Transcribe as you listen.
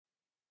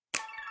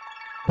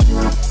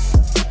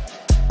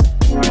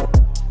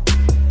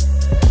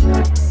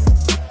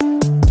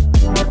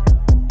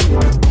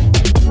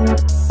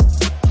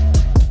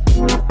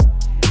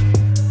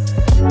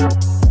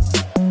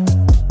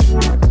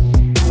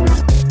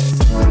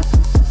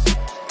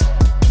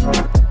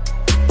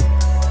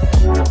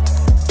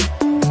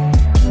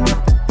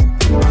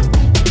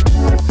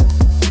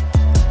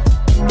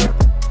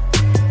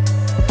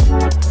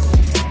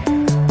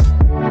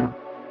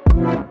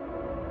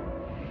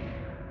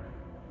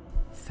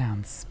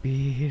Sound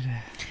speed.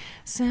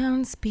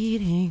 Sound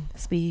speeding,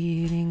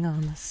 speeding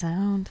on the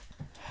sound.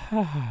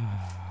 Want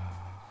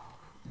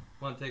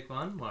to take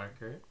one,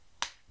 Margaret?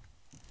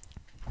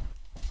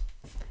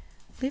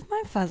 Leave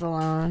my fuzz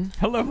alone.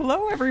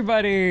 Hello,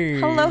 everybody.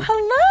 Hello.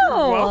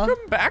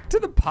 Welcome back to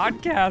the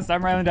podcast.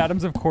 I'm Ryland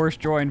Adams, of course,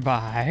 joined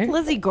by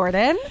Lizzie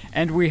Gordon.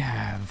 And we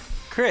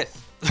have Chris.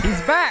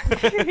 He's back.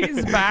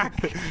 He's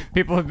back.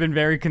 People have been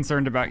very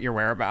concerned about your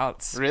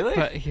whereabouts. Really?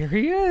 But here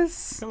he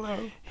is.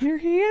 Hello. Here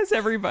he is,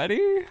 everybody.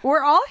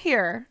 We're all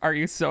here. Are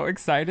you so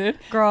excited?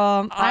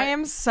 Girl, I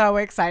am so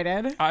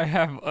excited. I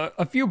have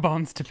a few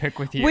bones to pick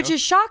with you. Which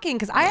is shocking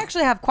because I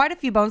actually have quite a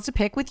few bones to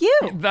pick with you.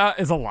 That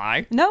is a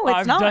lie. No, it's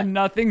I've not. done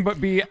nothing but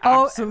be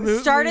absolutely...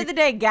 Started the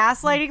day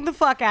gaslighting the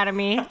fuck out of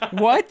me.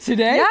 What?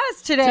 Today?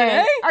 Yes,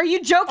 today. Are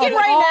you joking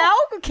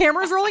right now?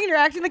 Camera's rolling and you're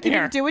acting like you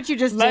Here, didn't do what you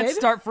just Let's did.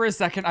 start for a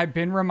second. I've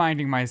been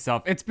reminding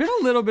myself. It's been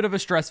a little bit of a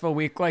stressful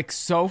week, like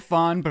so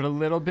fun, but a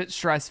little bit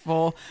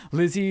stressful.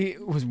 Lizzie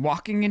was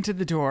walking into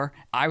the door.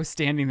 I was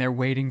standing there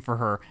waiting for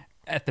her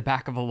at the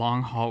back of a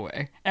long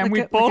hallway. And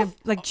we both...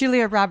 Like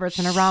Julia Roberts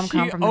in a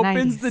rom-com from the 90s. She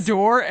opens the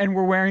door and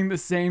we're wearing the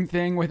same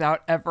thing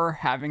without ever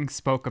having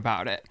spoke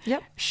about it.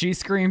 Yep. She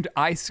screamed,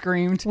 I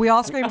screamed. We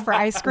all screamed for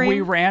ice cream.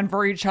 We ran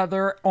for each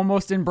other,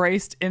 almost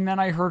embraced, and then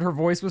I heard her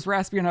voice was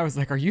raspy and I was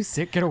like, are you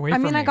sick? Get away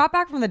from me. I got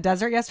back from the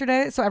desert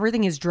yesterday, so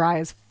everything is dry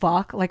as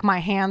fuck. Like my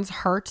hands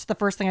hurt. The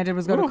first thing I did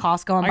was go to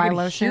Costco and buy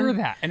lotion. I could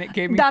hear that and it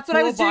gave me That's what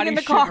I was doing in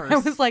the car. shivers. I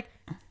was like,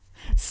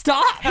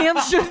 stop.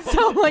 hands shouldn't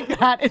sound like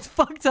that. It's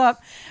fucked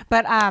up.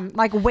 But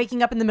like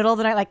waking up in the middle of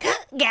the night, like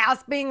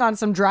gasping on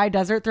some dry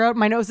desert throat.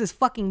 My nose is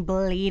fucking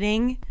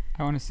bleeding.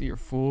 I want to see your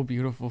full,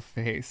 beautiful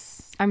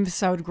face. I'm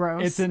so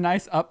gross. It's a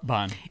nice up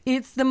bun.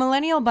 It's the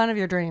millennial bun of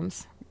your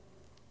dreams.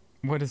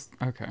 What is...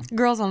 Okay.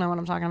 Girls don't know what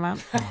I'm talking about.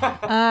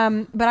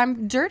 But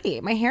I'm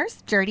dirty. My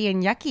hair's dirty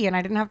and yucky, and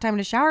I didn't have time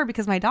to shower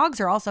because my dogs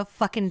are also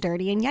fucking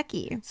dirty and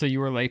yucky. So you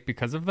were late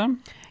because of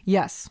them?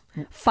 Yes.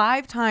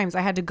 5 times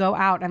I had to go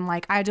out and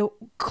like I had to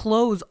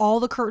close all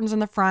the curtains in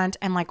the front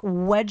and like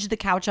wedge the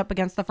couch up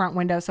against the front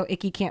window so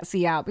Icky can't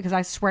see out because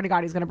I swear to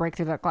God he's going to break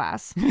through that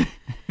glass.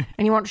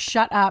 And he won't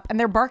shut up. And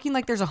they're barking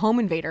like there's a home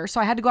invader.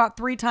 So I had to go out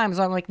 3 times.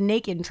 So I'm like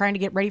naked and trying to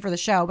get ready for the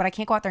show, but I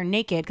can't go out there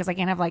naked because I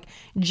can't have like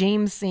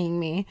James seeing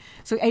me.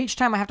 So each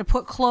time I have to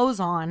put clothes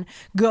on,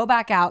 go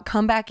back out,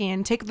 come back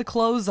in, take the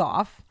clothes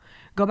off,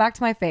 go back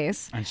to my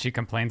face. And she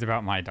complains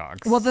about my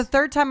dogs. Well, the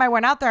 3rd time I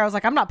went out there, I was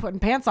like, I'm not putting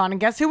pants on. And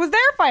guess who was there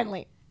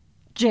finally?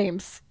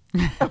 James.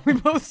 We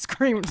both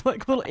screamed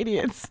like little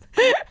idiots.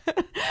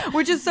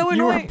 Which is so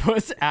annoying. You were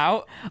puss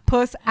out?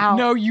 Puss out.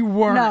 No, you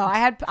weren't. No, I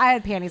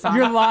had panties on.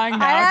 You're lying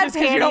now just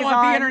because you don't want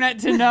on. the internet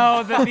to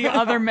know that the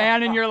other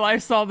man in your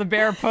life saw the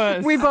bare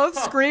puss. We both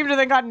screamed and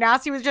then got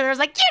nasty with each other. I was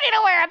like, you need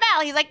to wear a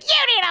belt. He's like,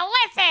 you need to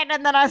listen.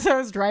 And then as I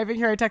was driving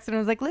here, I texted him. I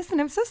was like, listen,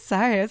 I'm so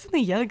sorry. I was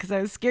only yelling because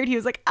I was scared. He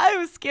was like, I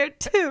was scared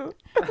too.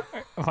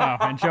 Wow,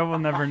 and Joe will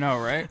never know,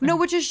 right? No,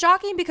 which is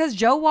shocking because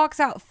Joe walks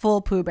out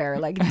full Pooh Bear,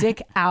 like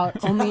dick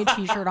out, only a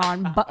t-shirt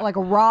on, but like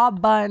raw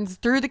buns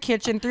through the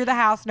kitchen, through the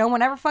house. No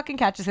one ever fucking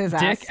catches his ass.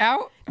 Dick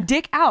out?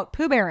 Dick out,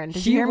 Pooh Baron.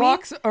 Did you hear me? He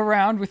walks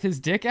around with his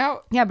dick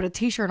out? Yeah, but a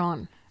t-shirt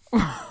on.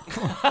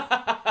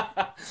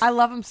 I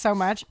love him so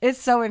much. It's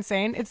so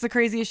insane. It's the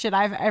craziest shit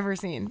I've ever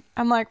seen.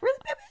 I'm like, really,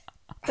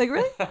 baby? Like,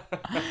 really?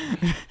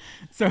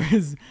 So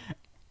his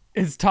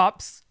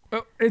tops...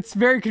 It's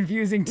very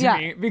confusing to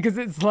me because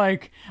it's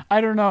like,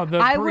 I don't know, the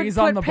breeze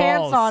on the balls. I would put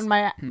pants on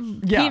my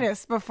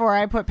penis before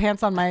I put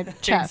pants on my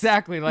chest.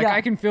 Exactly. Like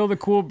I can feel the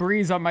cool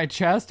breeze on my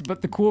chest,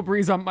 but the cool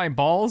breeze on my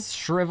balls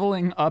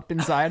shriveling up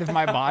inside of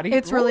my body.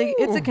 It's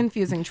a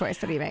confusing choice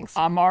that he makes.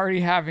 I'm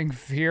already having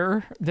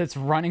fear that's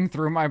running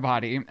through my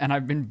body and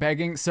I've been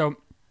begging. So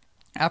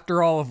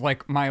after all of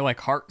like my like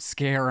heart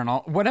scare and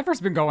all whatever's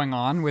been going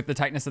on with the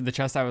tightness of the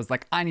chest, I was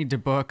like, I need to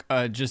book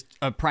just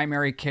a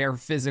primary care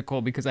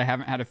physical because I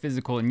haven't had a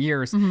physical in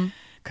years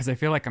because I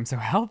feel like I'm so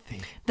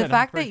healthy. The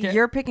fact that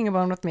you're picking a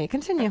bone with me.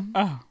 Continue.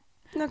 Oh.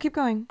 No, keep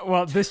going.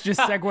 Well, this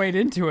just segued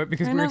into it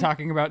because we were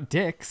talking about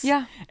dicks.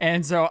 Yeah.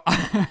 And so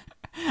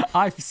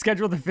I've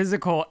scheduled the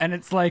physical and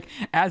it's like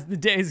as the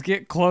days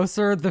get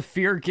closer, the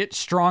fear gets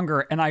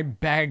stronger. And I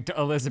begged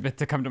Elizabeth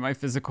to come to my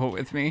physical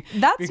with me.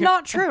 That's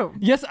not true.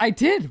 Yes, I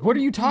did. What are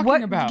you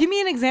talking about? Give me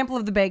an example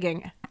of the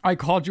begging. I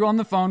called you on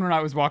the phone when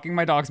I was walking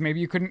my dogs. Maybe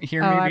you couldn't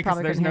hear me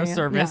because there's no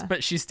service,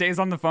 but she stays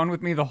on the phone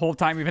with me the whole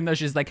time, even though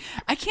she's like,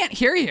 I can't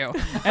hear you.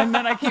 And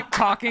then I keep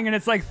talking and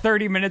it's like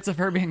 30 minutes of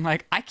her being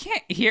like, I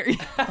can't hear you.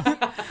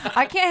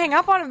 I can't hang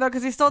up on him though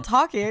because he's still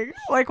talking.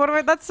 Like,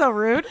 that's so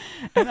rude.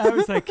 And I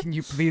was like, can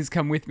you please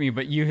come with me?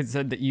 But you had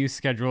said that you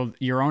scheduled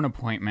your own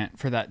appointment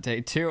for that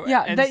day too.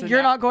 Yeah, and that so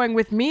you're not going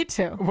with me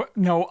to.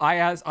 No,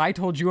 I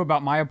told you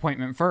about my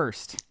appointment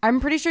first.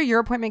 I'm pretty sure your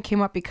appointment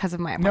came up because of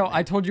my appointment. No,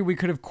 I told you we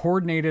could have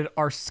coordinated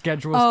our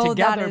schedules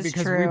together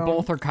because true. we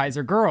both are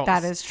Kaiser girls.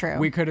 That is true.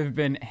 We could have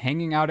been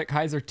hanging out at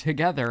Kaiser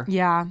together.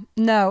 Yeah.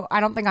 No, I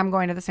don't think I'm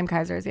going to the same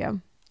Kaiser as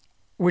you.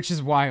 which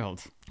is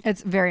wild.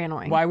 It's very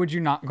annoying. Why would you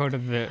not go to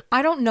the...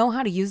 I don't know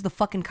how to use the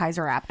fucking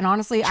Kaiser app. And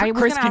honestly, I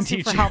was Chris going to can ask you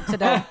for teach you. help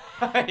today.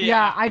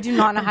 Yeah, I do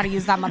not know how to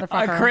use that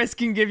motherfucker. Chris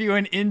can give you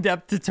an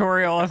in-depth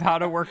tutorial of how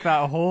to work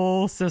that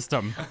whole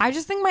system. I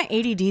just think my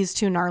ADD is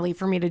too gnarly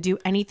for me to do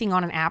anything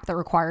on an app that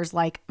requires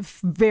like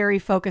very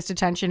focused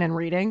attention and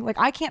reading. Like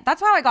I can't,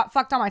 that's how I got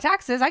fucked on my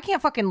taxes. I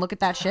can't fucking look at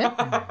that shit.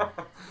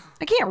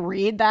 I can't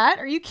read that.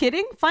 Are you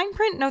kidding? Fine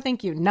print? No,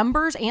 thank you.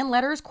 Numbers and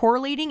letters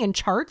correlating and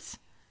charts.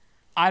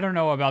 I don't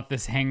know about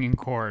this hanging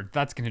cord.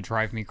 That's going to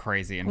drive me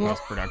crazy in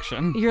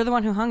post-production. You're the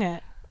one who hung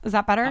it. Is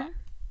that better?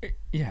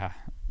 Yeah,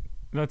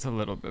 that's a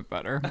little bit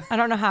better. I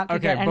don't know how it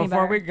could get any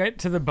before better. we get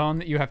to the bone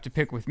that you have to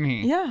pick with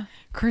me. Yeah.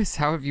 Chris,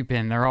 how have you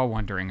been? They're all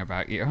wondering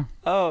about you.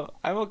 Oh,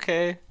 I'm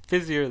okay.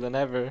 Busier than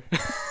ever.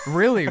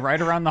 Really? Right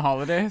around the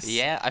holidays?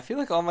 Yeah, I feel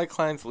like all my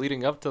clients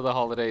leading up to the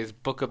holidays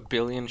book a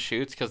billion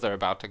shoots because they're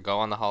about to go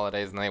on the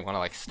holidays and they want to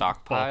like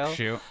stockpile. Bulk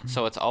shoot.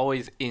 So it's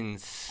always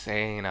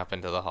insane up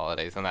into the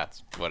holidays, and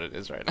that's what it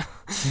is right now.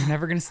 You're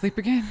never going to sleep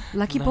again.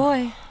 Lucky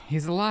boy.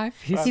 He's alive.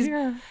 He's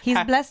here.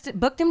 He's blessed,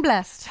 booked and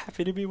blessed.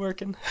 Happy to be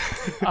working.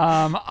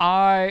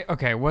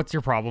 Okay, what's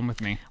your problem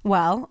with me?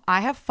 Well,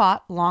 I have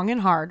fought long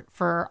and hard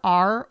for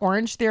our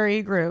Orange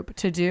Theory group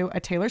to do a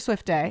Taylor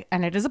Swift day,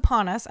 and it is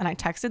upon us. And I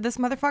texted this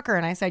motherfucker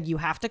and I said, you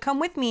have to come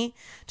with me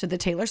to the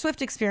Taylor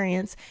Swift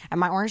experience at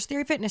my Orange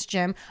Theory fitness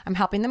gym. I'm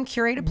helping them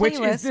curate a playlist. Which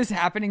is this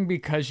happening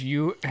because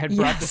you had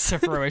brought this to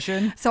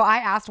fruition? So I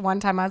asked one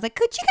time, I was like,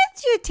 could you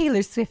guys do a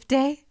Taylor Swift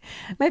day?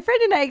 My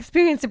friend and I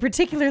experienced a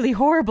particularly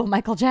horrible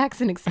Michael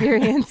Jackson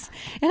experience.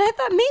 And I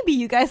thought maybe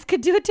you guys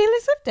could do a Taylor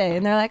Swift day.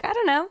 And they're like, I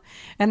don't know.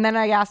 And then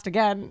I asked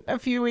again a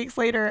few weeks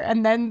later.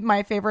 And then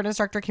my favorite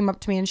instructor came up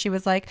to me and she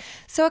was like,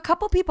 so a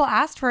couple people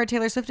asked for a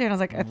Taylor Swift day. And I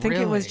was like, I think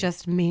it was Really?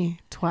 just me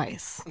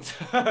twice.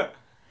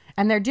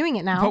 And they're doing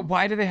it now. But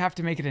why do they have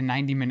to make it a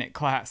 90-minute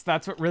class?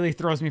 That's what really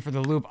throws me for the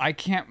loop. I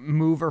can't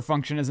move or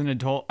function as an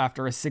adult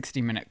after a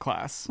 60-minute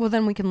class. Well,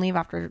 then we can leave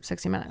after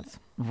 60 minutes.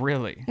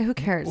 Really? Who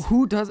cares?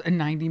 Who does a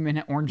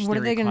 90-minute Orange What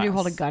are Theory they going to do?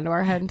 class? Hold a gun to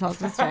our head and tell us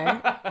to stay?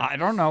 I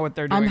don't know what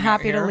they're doing. I'm out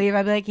happy to here. leave.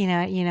 I'd be like,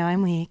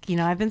 I'm weak.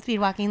 I've been speed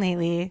walking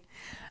lately.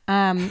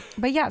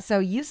 But yeah, so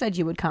you said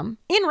you would come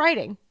in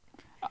writing,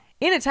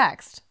 in a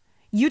text.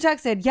 You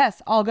texted,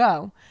 yes, I'll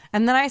go.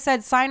 And then I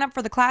said, sign up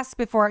for the class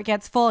before it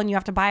gets full and you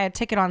have to buy a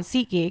ticket on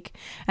SeatGeek.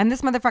 And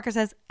this motherfucker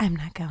says, I'm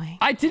not going.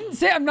 I didn't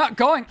say I'm not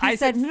going. I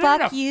said, no, "Fuck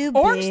no, no. you,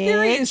 Orange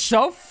Theory bitch." is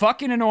so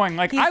fucking annoying.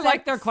 Like, He I said,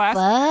 like their class.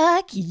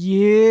 Fuck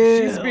you.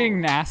 She's being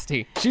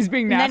nasty. She's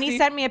being And nasty. then he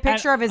sent me a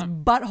picture of his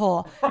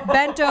butthole,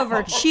 bent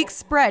over, cheeks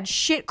spread,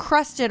 shit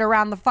crusted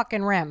around the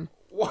fucking rim.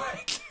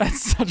 What? That's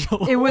such a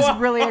lie. It was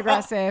really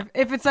aggressive.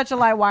 If it's such a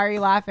lie, why are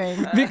you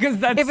laughing? Because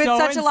that's If it's so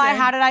such a lie,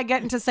 insane. how did I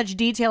get into such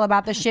detail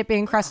about the shit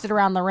being crusted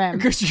around the rim?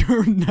 Because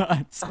you're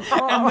nuts.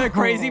 And the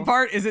crazy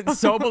part is it's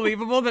so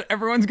believable that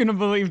everyone's going to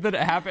believe that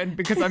it happened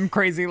because I'm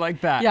crazy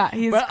like that. Yeah,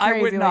 he's But I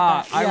would crazy like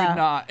not. that. I Yeah. would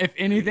not. If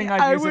anything,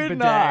 I'd I use a would bidet.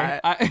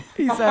 not.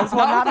 He says,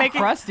 well, not making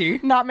crusty.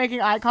 not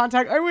making eye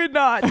contact. I would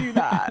not do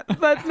that.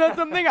 That's not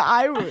something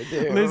I would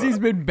do. Lizzie's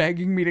been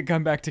begging me to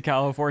come back to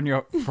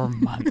California for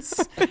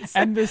months.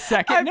 And the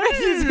second... I've been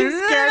using scare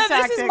This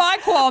tactics. is my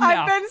qualm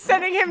now. I've been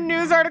sending him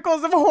news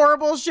articles of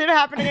horrible shit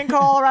happening in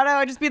Colorado.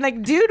 I'd just be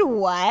like, dude,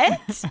 what?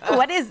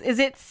 What is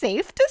it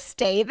safe to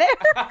stay there?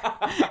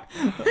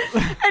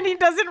 And he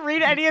doesn't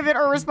read any of it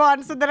or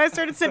respond. So then I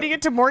started sending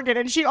it to Morgan,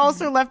 and she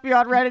also left me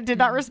on red and did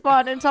not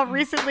respond until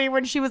recently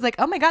when she was like,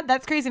 oh my God,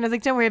 that's crazy. And I was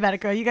like, don't worry about it,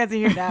 girl. You guys are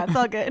here now. It's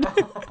all good.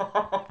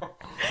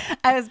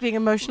 I was being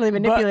emotionally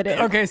manipulative.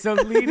 But, okay, so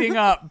leading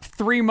up,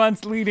 3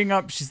 months leading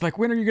up, she's like,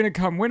 when are you going to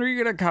come? When are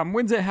you going to come?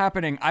 When's it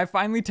happening? I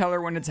finally tell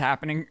her when it's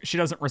happening. She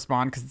doesn't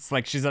respond because it's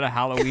like she's at a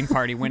Halloween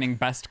party winning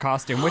best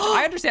costume, which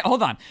I understand.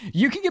 Hold on.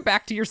 You can get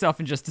back to yourself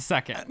in just a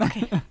second.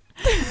 Okay.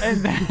 And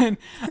then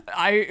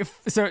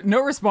so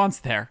no response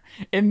there.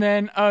 And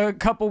then a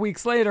couple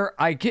weeks later,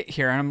 I get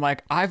here and I'm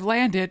like, I've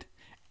landed.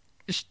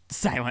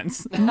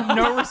 Silence.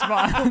 No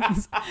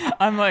response.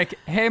 I'm like,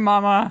 hey,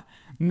 mama.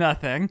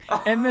 Nothing.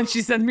 And then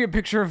she sends me a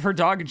picture of her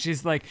dog and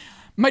she's like,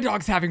 my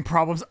dog's having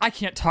problems. I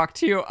can't talk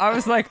to you. I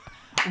was like,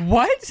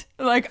 what?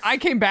 Like, I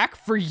came back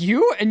for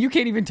you and you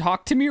can't even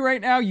talk to me right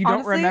now? You don't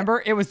Honestly,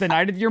 remember? It was the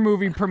night of your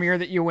movie premiere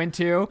that you went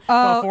to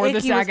Oh, before the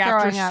Icky was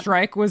SAG-AFTRA throwing up.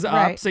 strike was up,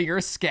 Right. so you're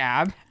a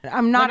scab.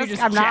 I'm not Let me a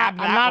just I'm not jab I'm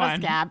that not one. a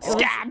scab.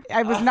 Scab.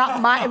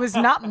 It was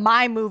not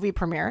my movie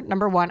premiere,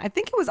 number one. I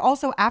think it was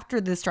also after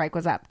the strike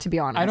was up, to be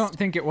honest. I don't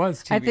think it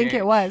was TBH. I think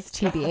it was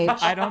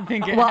TBH. I don't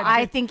think it Well, had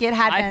I think it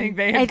had been. I think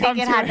they had come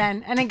it to had it.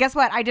 been. And then guess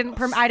what? I didn't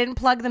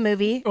plug the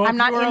movie. Well, I'm if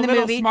not you were in the a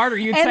little movie. smarter,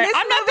 you'd And say, this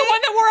I'm not the movie-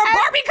 one that wore a and-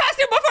 Barbie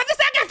costume before the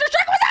SAG-AFTRA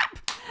strike was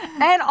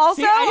up! And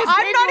also, See, I just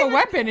I'm gave not you even a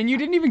weapon and you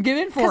didn't even get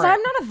in for it. because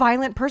I'm not a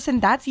violent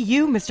person. That's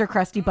you, Mr.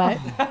 Krusty Butt.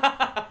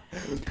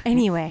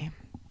 Anyway,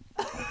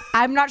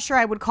 I'm not sure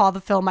I would call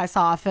the film I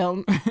saw a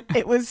film.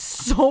 It was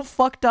so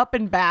fucked up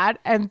and bad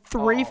and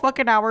 3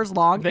 fucking hours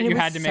long. that and it you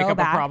was had to make so up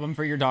bad. a problem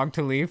for your dog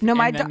to leave. No,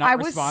 and then not I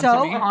was respond so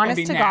to me and honest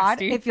be to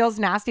nasty. God. It feels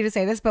nasty to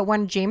say this, but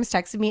when James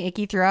texted me,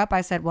 Icky threw up,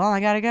 I said, well, I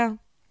gotta go.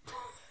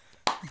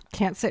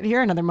 Can't sit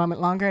here another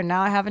moment longer, and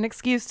now I have an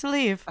excuse to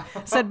leave.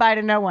 Said bye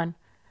to no one.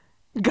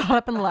 Got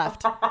up and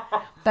left.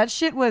 That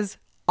shit was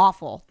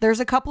awful. There's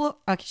a couple of...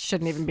 I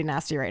shouldn't even be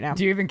nasty right now.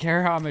 Do you even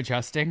care how I'm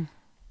adjusting?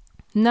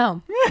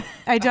 No,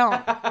 I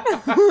don't.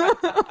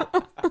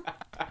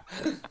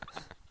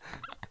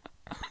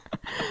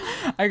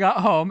 I got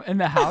home and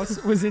the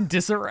house was in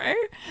disarray.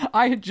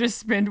 I had just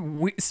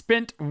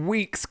spent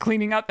weeks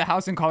cleaning out the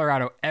house in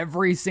Colorado.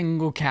 Every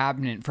single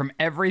cabinet from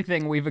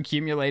everything we've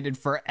accumulated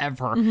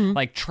forever,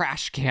 like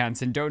trash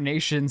cans and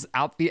donations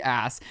out the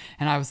ass.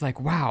 And I was like,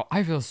 wow,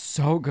 I feel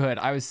so good.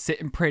 I was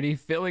sitting pretty,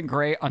 feeling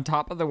great, on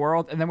top of the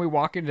world. And then we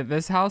walk into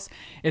this house.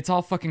 It's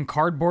all fucking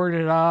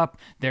cardboarded up.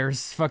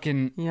 There's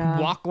fucking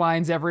block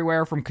lines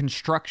everywhere from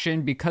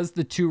construction because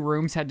the 2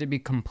 rooms had to be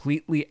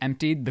completely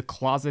emptied. The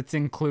closets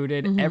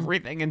included,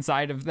 everything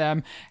inside of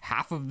them.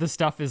 Half of the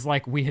stuff is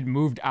like we had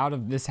moved out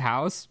of this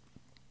house.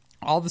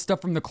 All the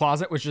stuff from the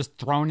closet was just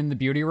thrown in the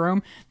beauty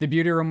room. The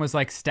beauty room was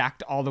like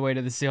stacked all the way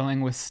to the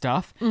ceiling with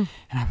stuff. And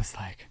I was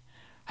like,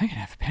 I'm gonna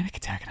have a panic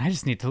attack and I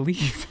just need to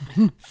leave.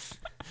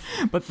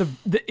 But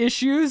the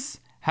issues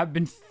have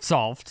been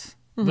solved.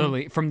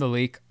 From the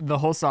leak, the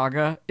whole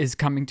saga is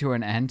coming to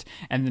an end,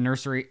 and the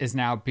nursery is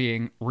now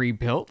being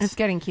rebuilt. It's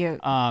getting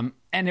cute.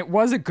 And it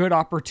was a good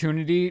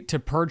opportunity to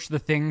purge the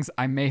things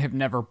I may have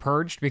never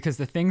purged, because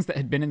the things that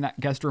had been in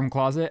that guest room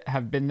closet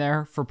have been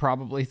there for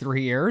probably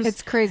 3 years.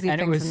 It's crazy. And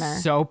it was in there.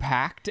 so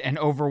packed and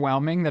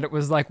overwhelming that it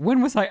was like,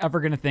 when was I ever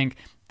going to think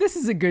this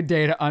is a good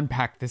day to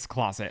unpack this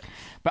closet?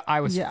 But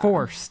I was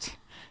forced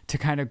to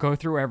kind of go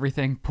through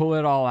everything, pull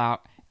it all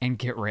out, and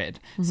get rid.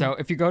 So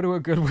if you go to a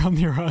Goodwill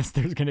near us,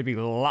 there's going to be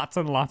lots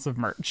and lots of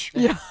merch.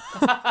 Yeah.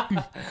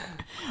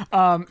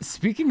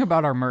 Speaking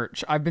about our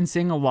merch, I've been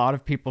seeing a lot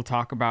of people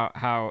talk about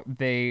how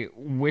they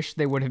wish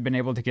they would have been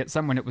able to get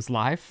some when it was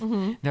live.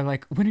 They're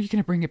like, when are you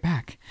going to bring it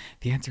back?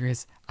 The answer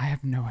is, I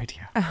have no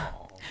idea.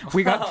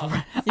 We got.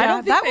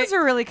 That was a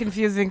really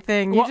confusing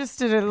thing. You just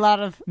did a lot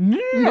of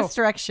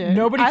misdirection.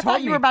 Nobody I told thought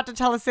you me. were about to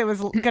tell us it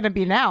was going to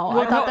be now.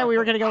 I thought that we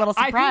were going to get a little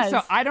surprise. I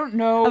think so. I don't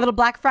know. A little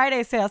Black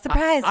Friday sale.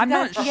 Surprise. I'm you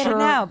guys not can get sure. it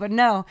now. But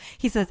no.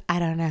 He says, I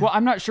don't know. Well,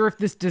 I'm not sure if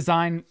this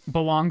design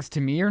belongs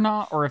to me or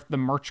not, or if the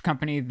merch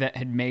company that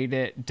had made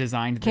it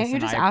designed this. Can't you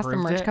and just I ask the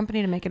approved merch it.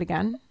 company to make it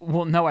again?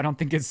 Well, no, I don't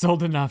think it's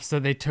sold enough, so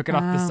they took it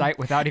off the site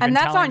without even And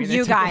that's telling on me they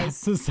you took it off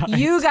guys. the site.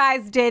 You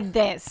guys did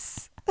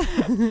this.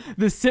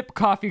 The Sip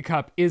Coffee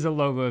Cup is a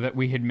logo that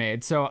we had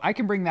made, so I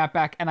can bring that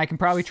back, and I can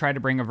probably try to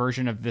bring a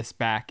version of this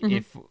back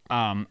if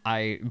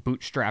I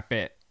bootstrap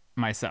it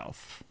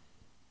myself.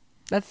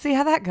 Let's see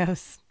how that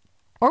goes.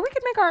 Or we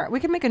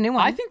could make a new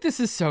one. I think this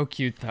is so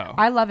cute, though.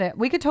 I love it.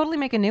 We could totally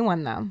make a new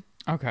one though.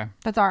 Okay.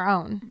 That's our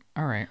own.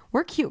 All right.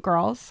 We're cute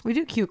girls. We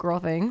do cute girl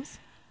things,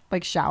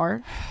 like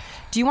shower.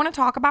 Do you want to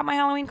talk about my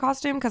Halloween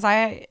costume? Because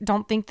I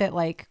don't think that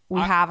we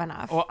have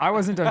enough. Well, I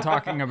wasn't done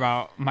talking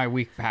about my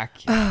week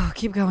back yet. Oh,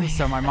 keep going.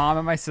 So my mom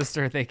and my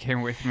sister, they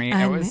came with me.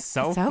 It was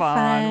so so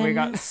fun. We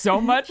fun. got so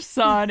much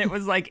sun. It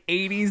was like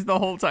 80s the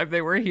whole time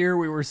they were here.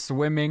 We were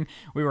swimming.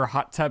 We were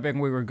hot tubbing.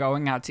 We were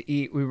going out to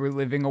eat. We were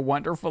living a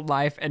wonderful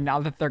life. And now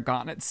that they're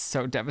gone, it's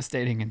so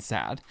devastating and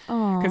sad.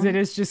 Because it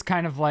is just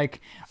kind of like,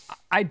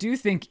 I do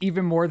think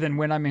even more than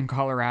when I'm in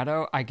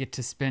Colorado, I get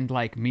to spend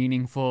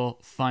meaningful,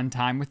 fun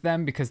time with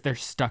them because they're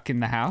stuck in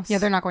the house. Yeah,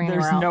 they're not going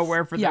anywhere There's else.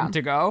 nowhere for them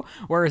to go.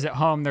 Whereas at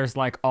home, there's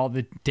all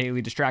the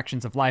daily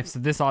distractions of life. So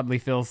this oddly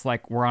feels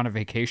like we're on a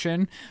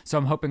vacation. So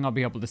I'm hoping I'll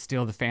be able to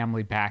steal the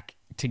family back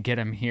to get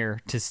them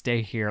here, to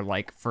stay here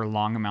for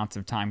long amounts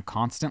of time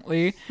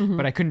constantly.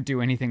 But I couldn't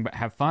do anything but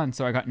have fun.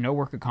 So I got no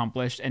work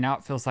accomplished. And now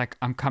it feels like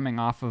I'm coming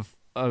off of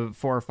a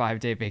 4 or 5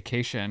 day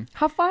vacation.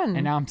 How fun.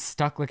 And now I'm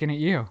stuck looking at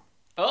you.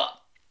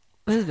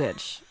 This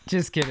bitch.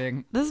 Just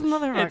kidding. This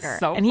motherfucker. It's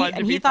so and fun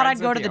to be he thought I'd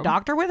friends go with to the you.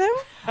 doctor with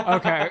him?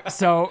 Okay,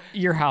 so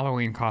your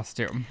Halloween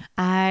costume.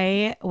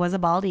 I was a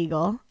bald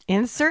eagle.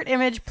 Insert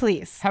image,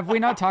 please. Have we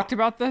not talked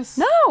about this?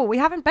 No, we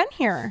haven't been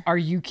here. Are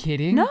you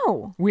kidding?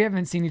 No. We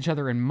haven't seen each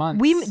other in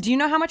months. Do you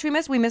know how much we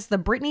missed? We missed the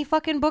Britney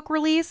fucking book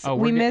release. Oh,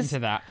 we're we getting missed to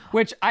that.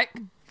 Which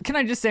can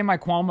I just say my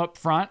qualm up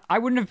front? I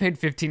wouldn't have paid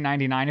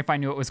 $15.99 if I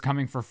knew it was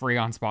coming for free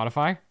on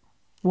Spotify.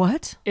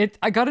 What?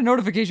 I got a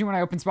notification when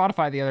I opened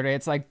Spotify the other day.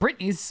 It's like,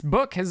 Britney's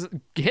book has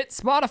hit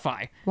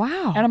Spotify.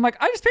 Wow. And I'm like,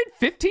 I just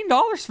paid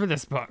 $15 for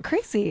this book.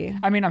 Crazy.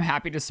 I mean, I'm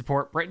happy to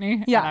support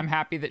Britney. Yeah. And I'm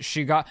happy that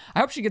I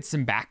hope she gets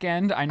some back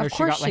end. I know Of she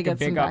course got she a gets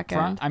big some back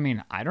upfront. end. I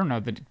mean, I don't know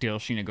the deal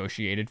she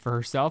negotiated for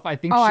herself. I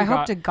think I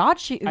hope to God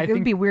it would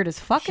think be weird as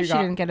fuck if she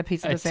got didn't get a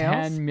piece of the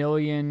sales. $10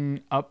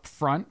 million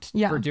upfront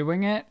Yeah. for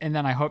doing it. And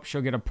then I hope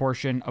she'll get a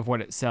portion of what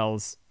it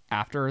sells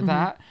after Mm-hmm.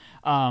 that.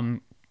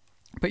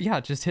 But yeah,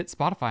 just hit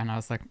Spotify and I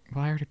was like,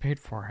 well, I already paid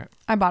for it.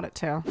 I bought it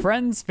too.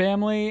 Friends,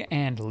 family,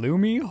 and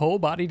Lumi whole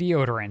body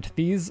deodorant.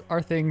 These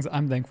are things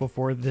I'm thankful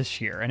for this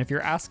year. And if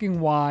you're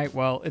asking why,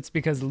 well, it's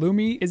because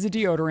Lumi is a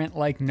deodorant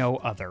like no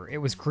other. It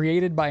was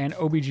created by an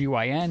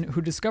OBGYN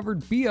who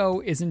discovered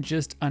BO isn't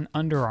just an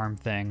underarm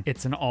thing,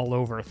 it's an all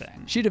over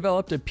thing. She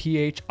developed a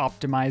pH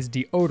optimized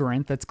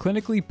deodorant that's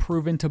clinically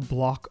proven to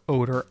block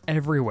odor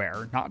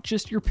everywhere, not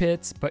just your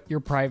pits, but your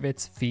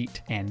privates,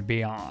 feet, and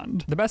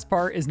beyond. The best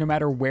part is no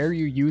matter where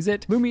you use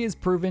it, Lumi is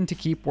proven to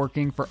keep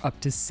working for up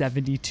to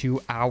 72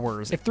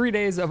 hours. If 3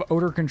 days of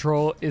odor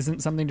control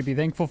isn't something to be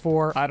thankful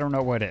for, I don't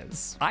know what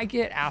is. I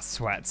get ass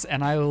sweats,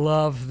 and I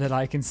love that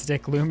I can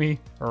stick Lumi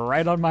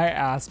right on my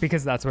ass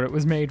because that's what it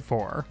was made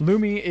for.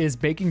 Lumi is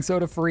baking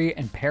soda free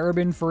and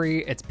paraben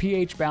free. It's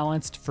pH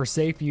balanced for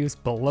safe use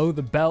below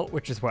the belt,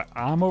 which is what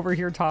I'm over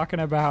here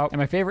talking about. And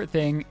my favorite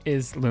thing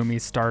is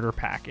Lumi's starter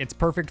pack. It's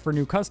perfect for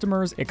new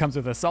customers. It comes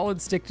with a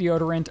solid stick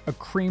deodorant, a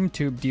cream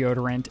tube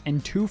deodorant,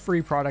 and 2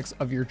 free products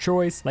of your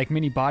choice, like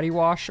mini body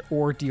wash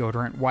or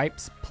deodorant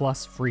wipes,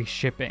 plus free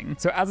shipping.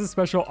 So as a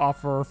special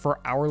offer for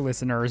our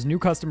listeners, new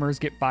customers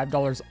get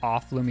 $5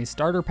 off Lumi's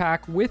starter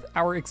pack with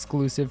our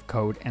exclusive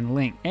code and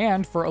link.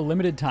 And for a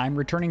limited time,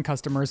 returning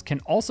customers can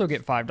also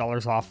get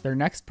 $5 off their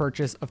next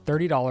purchase of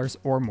 $30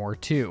 or more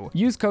too.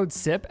 Use code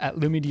SIP at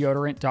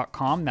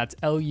lumideodorant.com. That's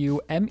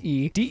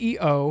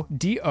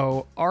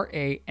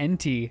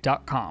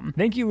LUMIDEODORANT.com.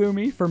 Thank you,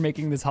 Lumi, for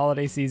making this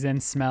holiday season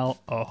smell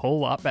a whole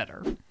lot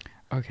better.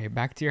 Okay,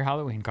 back to your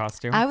Halloween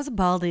costume. I was a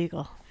bald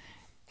eagle.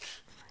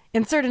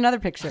 Insert another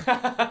picture.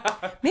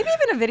 Maybe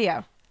even a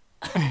video.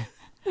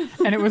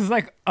 And it was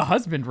like a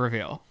husband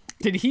reveal.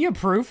 Did he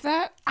approve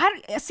that?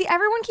 I see.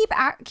 Everyone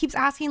keeps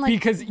asking, like,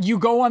 because you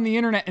go on the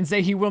internet and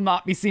say he will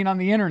not be seen on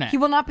the internet. He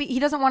will not be. He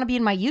doesn't want to be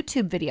in my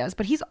YouTube videos,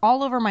 but he's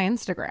all over my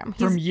Instagram.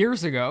 From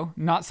years ago,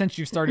 not sinst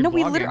you started. No,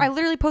 vlogging. I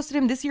literally posted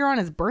him this year on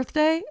his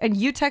birthday, and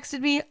you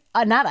texted me,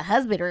 not a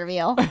husband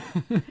reveal. Like,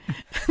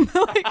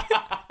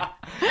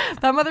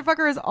 that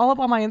motherfucker is all up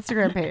on my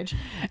Instagram page.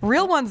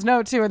 Real ones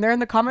know too, and they're in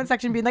the comment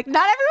section being like,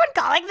 "Not everyone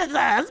calling this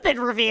a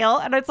husband reveal,"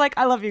 and it's like,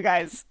 I love you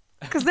guys.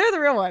 Because they're the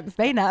real ones.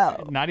 They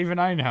know. Not even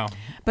I know.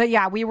 But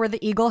yeah, we were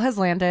the eagle has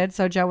landed.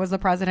 So Joe was the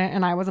president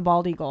and I was a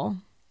bald eagle.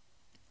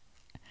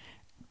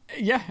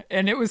 Yeah,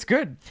 and it was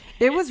good.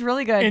 It was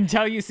really good.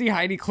 Until you see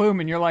Heidi Klum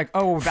and you're like,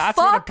 oh, that's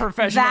what a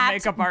professional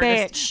makeup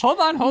artist. Bitch. Hold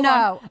on.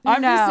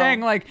 I'm no. just saying,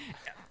 like,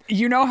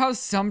 you know how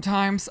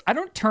sometimes I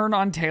don't turn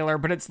on Taylor,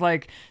 but it's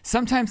like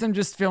sometimes I'm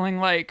just feeling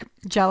like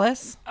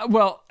jealous.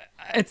 Well,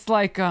 it's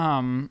like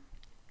a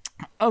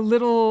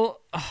little,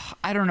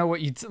 I don't know what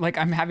you'd like.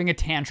 I'm having a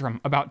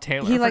tantrum about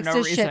Taylor. He for likes no to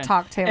reason. shit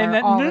talk Taylor and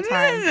then, all the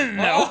time.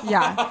 No.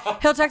 Yeah,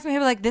 he'll text me. He'll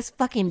be like, "This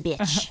fucking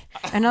bitch,"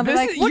 and I'll be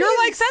like, "What?" You're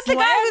like said the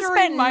guy who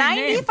spent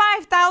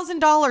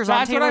 $95,000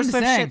 on Taylor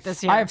Swift shit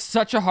this year. I have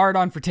such a hard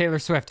on for Taylor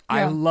Swift. Yeah.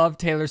 I love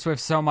Taylor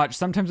Swift so much.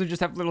 Sometimes I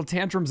just have little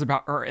tantrums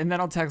about her, and then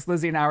I'll text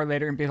Lizzie an hour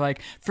later and be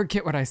like,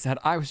 "Forget what I said.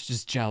 I was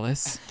just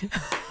jealous."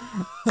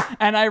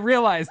 And I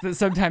realize that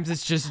sometimes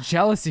it's just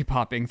jealousy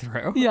popping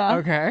through. Yeah.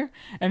 Okay.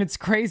 And it's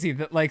crazy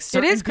that like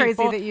certain it is crazy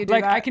people, that you do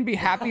like that. I can be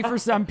happy for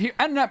some people.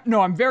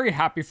 I'm very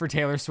happy for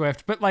Taylor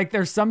Swift, but like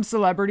there's some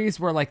celebrities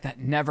where like that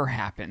never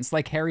happens.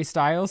 Like Harry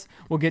Styles,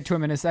 we'll get to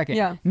him in a second.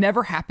 Yeah.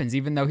 Never happens,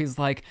 even though he's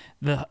like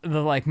the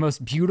like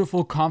most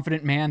beautiful,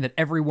 confident man that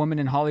every woman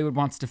in Hollywood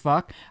wants to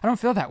fuck. I don't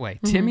feel that way.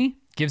 Mm-hmm. Timmy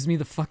gives me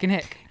the fucking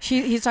ick.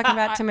 He's talking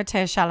about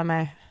Timothée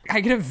Chalamet. I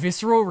get a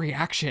visceral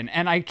reaction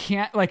and I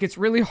can't, like, it's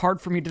really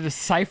hard for me to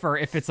decipher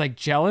if it's like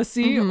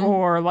jealousy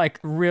or like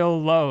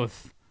real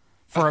loath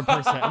for a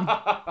person.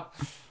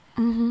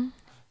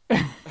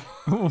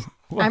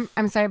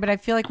 I'm sorry, but I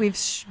feel like we've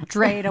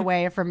strayed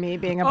away from me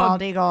being a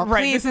bald eagle.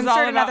 Right, Please this is all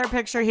insert about- another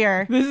picture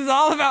here. This is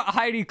all about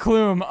Heidi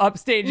Klum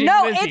upstaging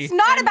No, Lizzie. it's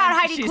not And about then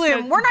Heidi she Klum.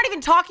 said- We're not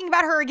even talking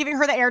about her or giving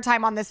her the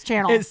airtime on this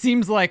channel. It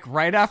seems like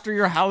right after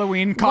your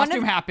Halloween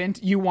costume happened,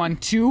 you won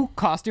 2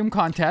 costume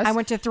contests. I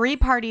went to 3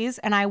 parties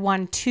and I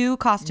won 2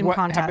 costume What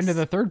contests. happened to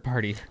the third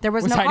party? There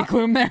was no Heidi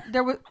Klum there?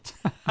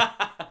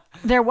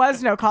 There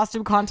was no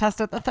costume contest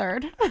at the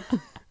third.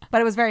 But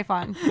it was very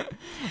fun.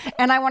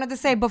 And I wanted to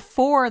say,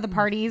 before the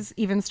parties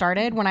even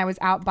started, when I was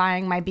out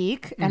buying my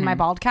beak and my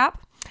bald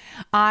cap,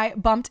 I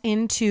bumped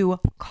into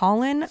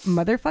Colin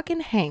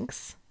motherfucking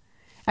Hanks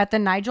at the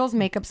Nigel's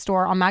makeup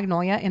store on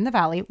Magnolia in the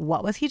Valley.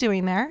 What was he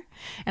doing there?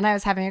 And I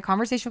was having a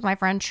conversation with my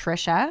friend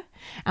Trisha,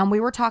 and we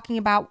were talking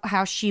about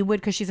how she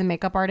would, because she's a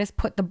makeup artist,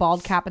 put the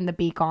bald cap and the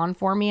beak on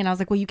for me. And I was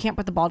like, well, you can't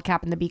put the bald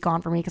cap and the beak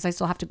on for me because I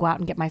still have to go out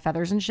and get my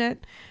feathers and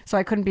shit. So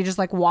I couldn't be just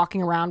like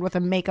walking around with a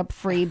makeup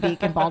free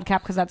beak and bald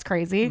cap because that's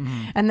crazy.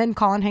 And then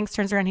Colin Hanks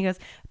turns around and he goes,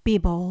 "Be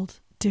bold,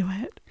 do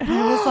it." And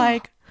I was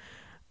like,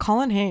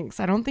 Colin Hanks,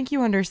 I don't think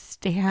you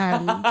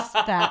understand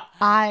that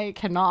I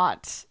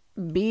cannot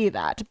be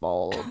that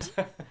bold.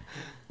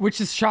 Which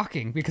is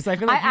shocking because I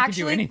feel like you can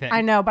do anything.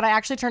 I know, but I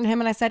actually turned to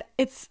him and I said,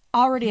 it's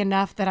already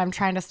enough that I'm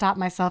trying to stop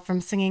myself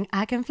from singing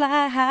I can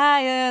fly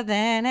higher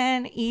than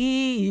an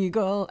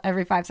eagle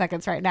every 5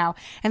 seconds right now.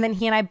 And then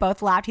he and I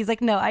both laughed. He's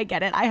like, no, I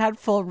get it. I had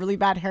full really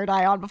bad hair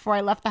dye on before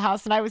I left the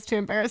house and I was too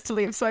embarrassed to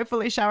leave. So I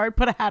fully showered,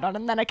 put a hat on,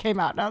 and then I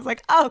came out and I was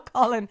like, oh,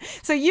 Colin,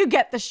 so you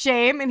get the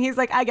shame. And he's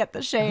like, I get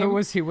the shame. Who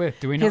was he with?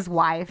 Do we know his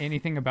wife?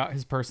 Anything about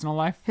his personal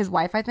life? His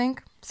wife, I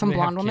think. Some Do they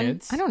blonde have woman.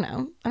 kids? I don't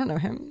know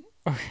him.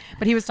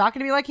 But he was talking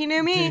to me like he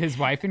knew me. Did his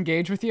wife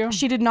engage with you?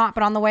 She did not,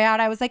 but on the way out,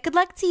 I was like, good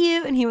luck to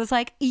you. And he was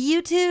like,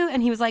 you too.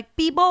 And he was like,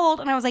 be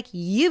bold. And I was like,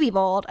 you be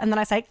bold. And then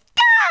I said,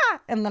 ah!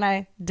 And then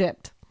I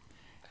dipped.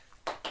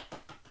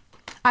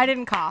 I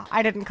didn't caw. I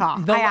added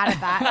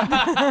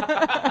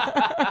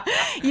that.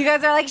 You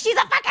guys are like, she's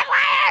a fucking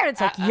liar. It's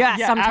like,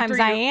 yes, sometimes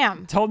I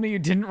am. Told me you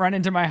didn't run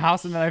into my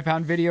house and then I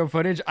found video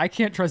footage. I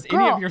can't trust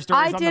any of your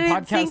stories on the podcast I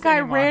didn't think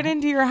anymore. I ran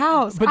into your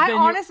house. But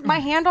my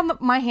hand on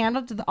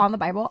the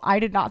Bible, I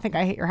did not think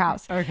I hit your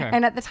house. Okay.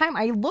 And at the time,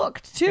 I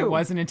looked too. It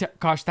wasn't until,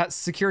 gosh, that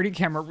security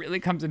camera really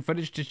comes in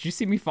footage. Did you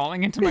see me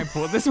falling into my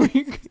pool this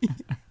week?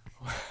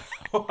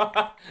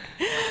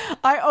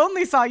 I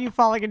only saw you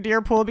falling into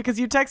your pool because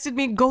you texted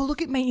me, go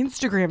look at my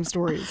Instagram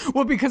stories.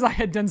 Well, because I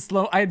had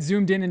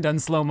zoomed in and done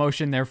slow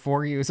motion there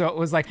for you. So it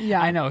was like,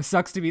 Yeah. I know, it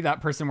sucks to be that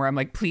person where I'm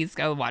like, please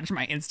go watch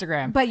my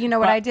Instagram. But you know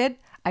what I did?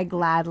 I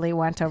gladly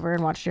went over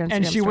and watched your Instagram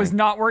And she story. was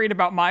not worried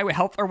about my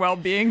health or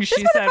well-being. This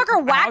She said,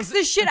 motherfucker waxed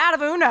the shit out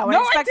of Uno and No,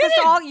 I expects us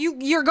to didn't. all,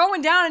 you're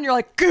going down and you're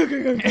like,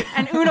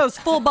 and Uno's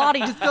full body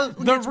just goes.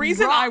 The gets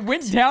reason I rocked.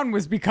 went down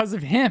was because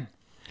of him.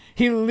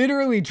 He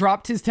literally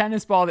dropped his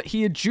tennis ball that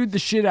he had chewed the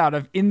shit out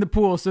of in the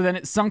pool, so then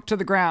it sunk to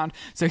the ground.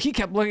 So he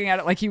kept looking at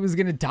it like he was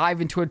going to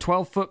dive into a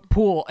 12-foot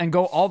pool and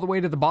go all the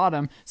way to the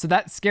bottom. So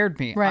that scared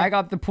me. Right. I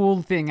got the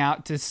pool thing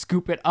out to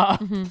scoop it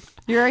up.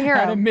 You're a hero.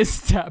 Had a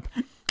misstep.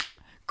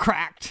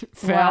 Cracked,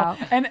 fell. Wow.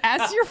 And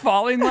as you're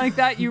falling like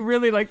that, you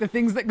really like the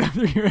things that go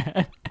through your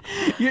head.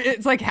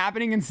 It's like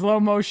happening in slow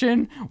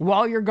motion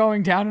while you're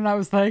going down. And I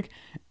was like,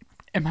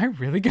 am I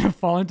really going to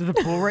fall into the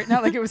pool right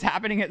now? Like it was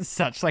happening at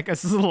such like a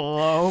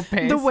slow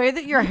pace. The way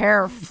that your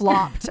hair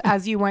flopped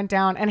as you went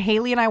down. And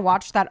Haley and I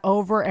watched that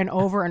over and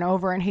over and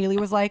over. And Haley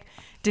was like,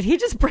 did he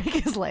just break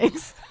his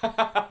legs?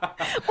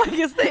 Like,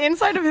 is the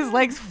inside of his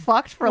legs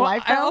fucked for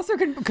life I now? also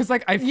couldn't, because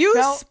like You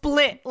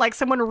split like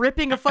someone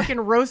ripping a fucking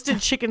roasted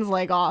chicken's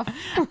leg off.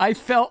 I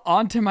fell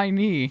onto my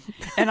knee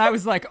and I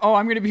was like, oh,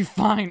 I'm going to be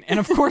fine. And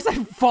of course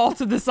I fall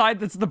to the side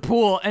that's the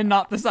pool and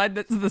not the side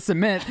that's the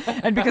cement.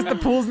 And because the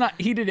pool's not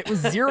heated, it was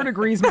 0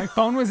 degrees. My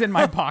phone was in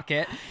my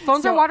pocket.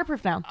 Phones are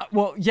waterproof now.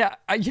 Well, yeah,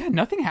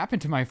 nothing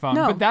happened to my phone.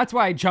 No. But that's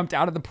why I jumped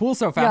out of the pool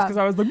so fast Yeah. because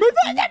I was like,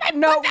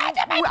 No,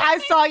 I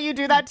saw you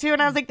do that too,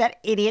 and I was like, that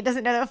idiot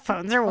doesn't know that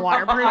phones are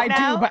waterproof I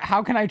now. do, but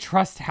how can I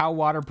trust how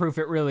waterproof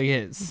it really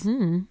is?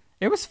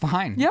 It was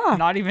fine. Yeah,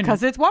 Not even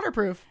because it's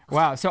waterproof.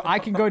 Wow. So I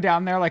can go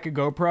down there like a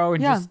GoPro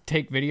and Yeah. just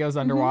take videos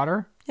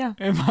underwater. Yeah.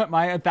 If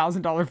my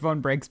 $1,000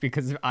 phone breaks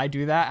because if I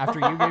do that after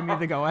you gave me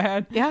the go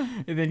ahead, Yeah.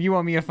 then you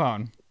owe me a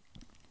phone.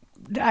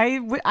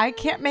 I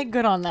can't make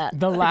good on that.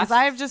 The last- because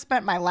I have just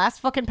spent my last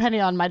fucking penny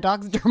on my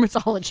dog's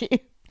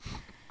dermatology.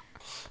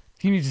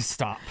 You need to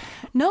stop.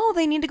 No,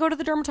 they need to go to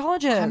the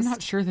dermatologist. I'm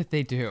not sure that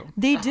they do.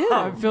 They do.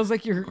 It feels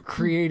like you're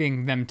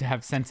creating them to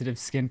have sensitive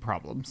skin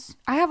problems.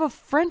 I have a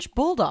French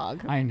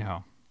bulldog. I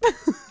know.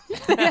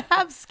 They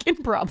have skin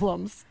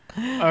problems.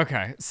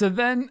 Okay. So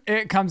then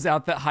it comes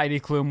out that Heidi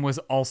Klum was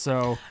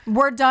also...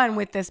 We're done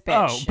with this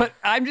bitch. Oh, but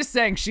I'm just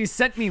saying she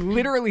sent me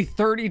literally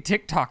 30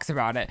 TikToks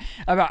about it,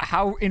 about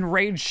how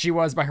enraged she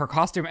was by her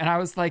costume. And I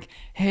was like,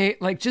 hey,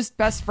 like just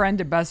best friend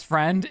to best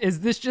friend.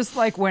 Is this just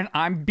like when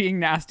I'm being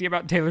nasty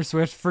about Taylor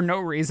Swift for no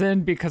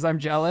reason because I'm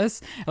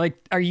jealous? Like,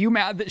 are you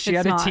mad that she It's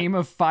had a not. team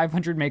of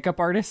 500 makeup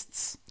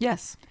artists?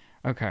 Yes.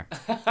 Okay.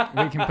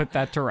 We can put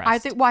that to rest.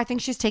 I think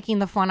she's taking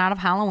the fun out of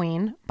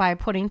Halloween by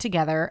putting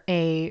together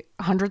a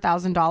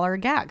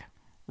 $100,000 gag.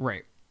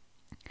 Right.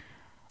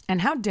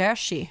 And how dare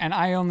she? And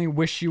I only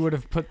wish you would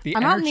have put the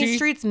I'm out in energy these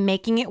streets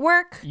making it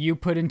work. you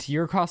put into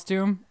your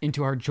costume,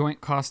 into our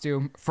joint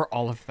costume for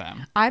all of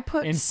them. I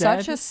put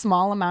Instead- such a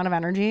small amount of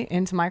energy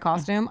into my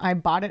costume. I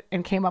bought it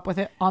and came up with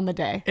it on the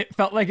day. It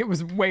felt like it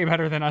was way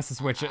better than us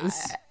as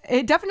witches.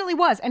 It definitely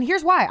was. And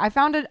here's why. I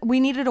found it.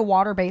 We needed a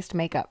water-based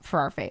makeup for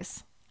our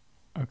face.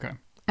 Okay.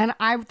 And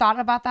I thought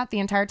about that the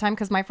entire time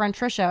because my friend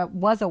Trisha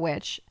was a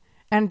witch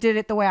and did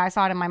it the way I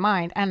saw it in my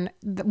mind. And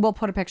we'll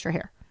put a picture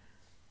here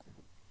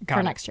Got for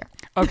it. next year.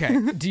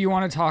 Okay. Do you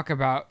want to talk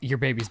about your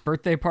baby's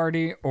birthday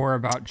party or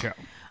about Joe?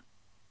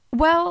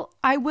 Well,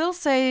 I will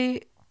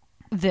say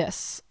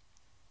this.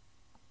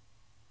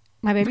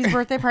 My baby's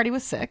birthday party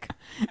was sick.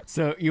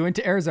 So you went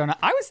to Arizona.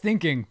 I was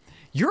thinking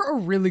you're a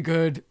really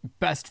good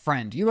best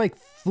friend. You like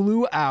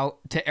flew out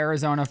to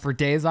Arizona for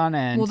days on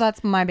end. Well,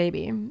 that's my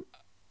baby.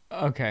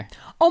 Okay.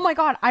 Oh my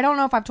God. I don't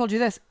know if I've told you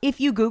this. If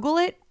you Google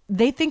it,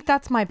 they think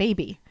that's my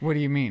baby. What do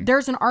you mean?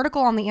 There's an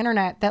article on the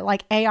internet that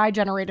like AI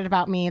generated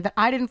about me that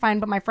I didn't find,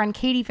 but my friend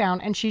Katie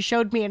found, and she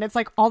showed me, and it's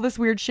like all this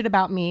weird shit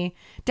about me,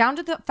 down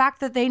to the fact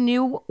that they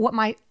knew what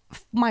my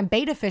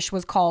beta fish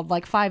was called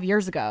like 5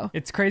 years ago.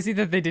 It's crazy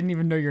that they didn't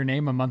even know your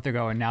name a month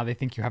ago, and now they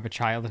think you have a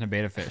child and a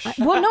beta fish.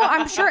 Well, no,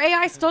 I'm sure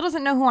AI still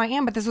doesn't know who I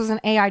am, but this was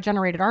an AI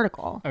generated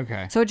article.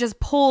 Okay. So it just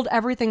pulled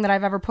everything that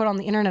I've ever put on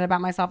the internet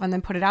about myself and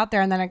then put it out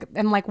there. And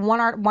then like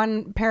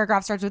one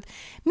paragraph starts with,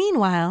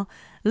 meanwhile,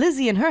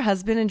 Lizzie and her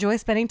husband enjoy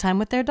spending time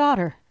with their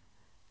daughter.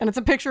 And it's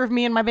a picture of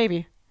me and my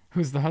baby.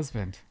 Who's the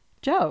husband?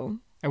 Joe.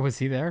 Was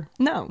he there?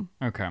 No.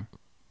 Okay.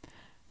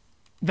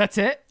 That's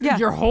it? Yeah.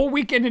 Your whole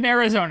weekend in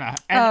Arizona,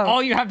 and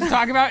all you have to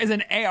talk about is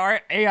an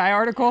AI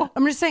article?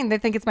 I'm just saying they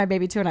think it's my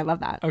baby too, and I love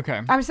that. Okay.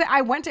 I'm saying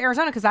I went to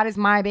Arizona because that is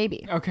my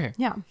baby. Okay.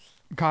 Yeah.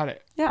 Got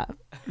it. Yeah.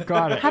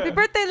 Got it. Happy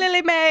birthday,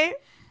 Lily May.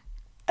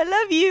 I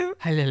love you.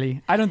 Hi,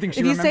 Lily. I don't think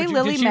she If you remembered say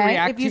Lily Did she May,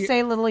 react if you to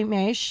say Lily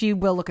May, she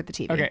will look at the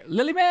TV. Okay,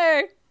 Lily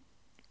May.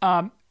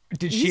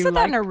 Did she You said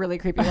like... that in a really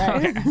creepy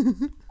way.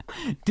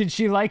 Did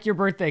she like your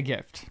birthday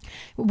gift?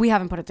 We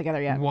haven't put it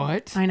together yet.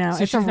 What? I know.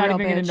 So it's she's a not real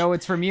even going bitch. to know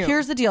it's from you.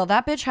 Here's the deal.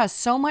 That bitch has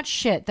so much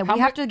shit that we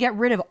have to get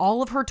rid of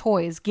all of her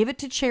toys, give it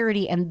to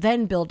charity, and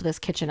then build this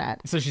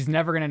kitchenette. So she's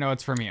never going to know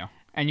it's from you.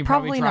 And you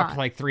Probably probably dropped not.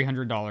 like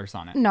 $300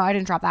 on it. No, I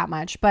didn't drop that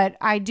much, but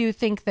I do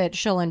think that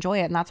she'll enjoy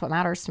it, and that's what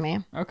matters to me.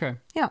 Okay.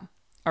 Yeah.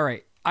 All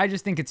right. I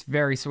just think it's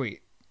very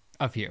sweet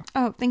of you.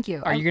 Oh, thank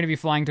you. Are you going to be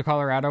flying to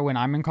Colorado when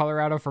I'm in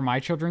Colorado for my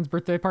children's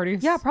birthday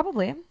parties? Yeah,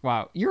 probably.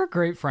 Wow. You're a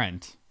great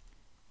friend.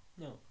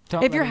 No.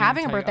 Don't If let you're anyone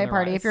having a tell you birthday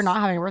party, otherwise. if you're not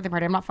having a birthday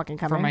party, I'm not fucking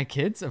coming. For my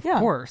kids? Of Yeah.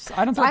 course.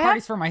 I don't throw I have-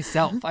 parties for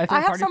myself. I throw I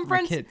have parties some for my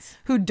friends kids.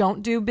 who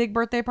don't do big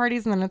birthday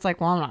parties, and then it's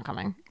like, well, I'm not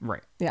coming.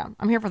 Right. Yeah,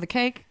 I'm here for the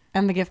cake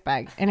and the gift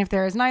bag. And if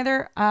there is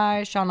neither,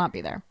 I shall not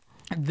be there.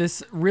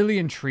 This really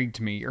intrigued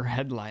me, your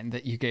headline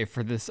that you gave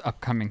for this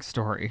upcoming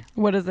story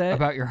What is it?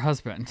 about your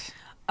husband.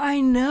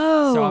 I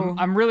know. So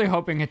I'm really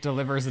hoping it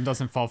delivers and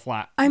doesn't fall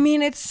flat. I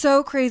mean, it's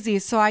so crazy.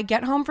 So I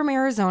get home from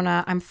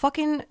Arizona. I'm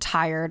fucking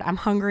tired. I'm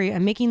hungry.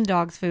 I'm making the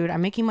dogs food.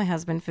 I'm making my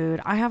husband food.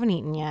 I haven't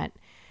eaten yet.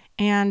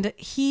 And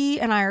he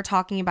and I are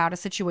talking about a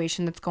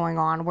situation that's going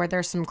on where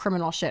there's some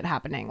criminal shit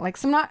happening. Like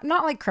some not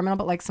like criminal,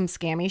 but like some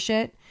scammy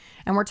shit.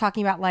 And we're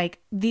talking about like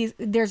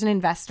there's an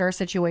investor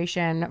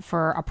situation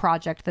for a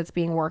project that's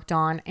being worked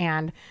on.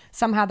 And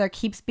somehow there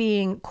keeps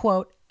being,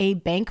 quote, a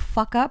bank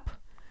fuck up.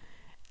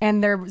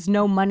 And there was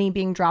no money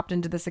being dropped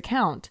into this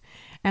account.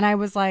 And I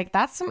was like,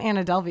 that's some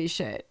Anna Delvey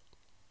shit.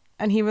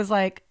 And he was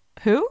like,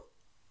 who?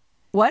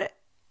 What?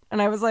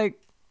 And I was like,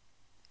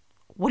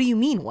 what do you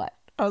mean what?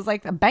 I was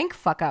like, a bank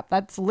fuck up.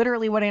 That's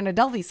literally what Anna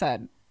Delvey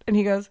said. And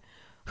he goes,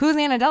 who's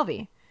Anna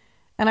Delvey?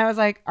 And I was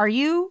like, are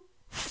you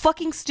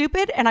fucking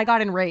stupid? And I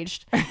got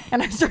enraged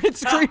and I started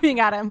screaming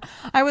at him.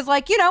 I was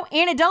like, you know,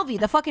 Anna Delvey,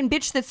 the fucking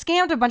bitch that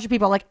scammed a bunch of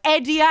people, like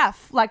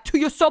ADF, like to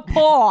your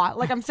support.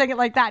 Like I'm saying it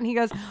like that. And he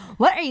goes,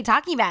 what are you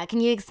talking about?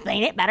 Can you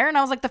explain it better? And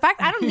I was like, the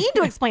fact I don't need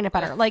to explain it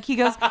better. Like he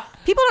goes,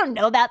 people don't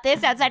know about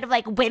this outside of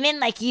like women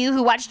like you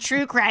who watch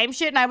true crime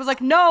shit. And I was like,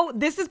 no,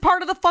 this is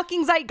part of the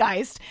fucking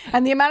zeitgeist.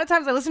 And the amount of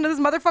times I listen to this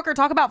motherfucker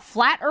talk about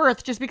flat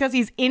earth just because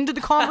he's into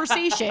the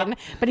conversation,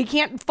 but he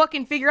can't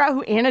fucking figure out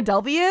who Anna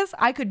Delvey is,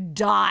 I could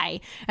die.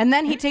 And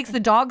then he takes the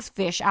dog's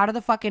fish out of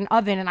the fucking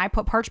oven and I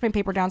put parchment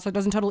paper down so it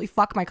doesn't totally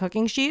fuck my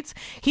cooking sheets.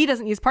 He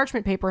doesn't use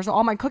parchment paper, so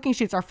all my cooking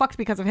sheets are fucked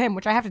because of him,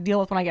 which I have to deal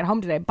with when I get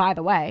home today, by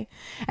the way.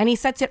 And he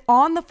sets it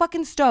on the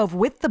fucking stove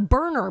with the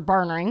burner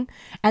burning,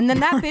 and then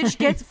that bitch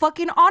gets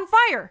fucking on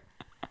fire.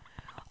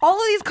 All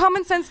of these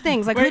common sense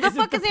things. Like, Wait, who the is it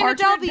fuck the is Anna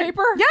parchment Delvey?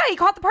 paper? Yeah, he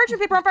caught the parchment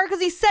paper on fire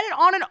because he set it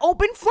on an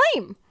open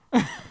flame.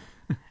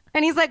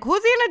 And he's like,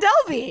 who's Anna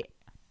Delvey?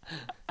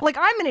 Like,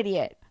 I'm an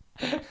idiot.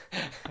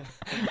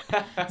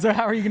 So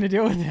how are you going to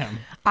deal with him?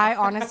 I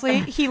honestly,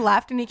 he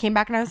left and he came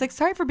back and I was like,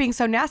 sorry for being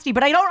so nasty,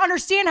 but I don't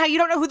understand how you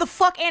don't know who the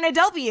fuck Anna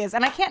Delvey is.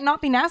 And I can't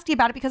not be nasty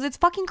about it because it's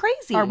fucking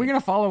crazy. Are we going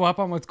to follow up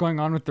on what's going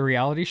on with the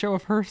reality show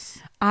of hers?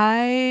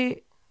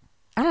 I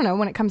don't know,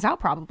 when it comes out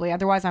probably.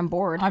 Otherwise, I'm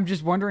bored. I'm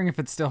just wondering if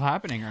it's still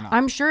happening or not.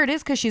 I'm sure it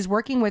is because she's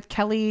working with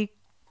Kelly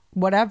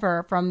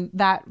whatever from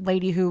that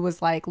lady who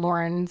was like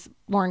Lauren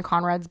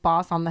Conrad's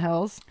boss on The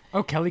Hills.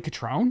 Oh, Kelly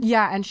Catrone?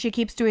 Yeah, and she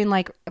keeps doing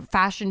like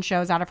fashion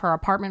shows out of her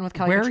apartment with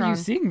Kelly Where Catrone. are you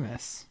seeing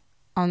this?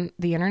 On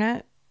the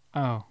internet.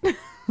 Oh.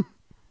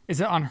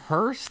 Is it on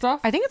her stuff?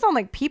 I think it's on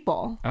like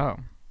People. Oh,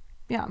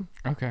 Yeah.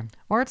 okay.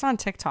 Or it's on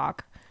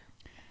TikTok.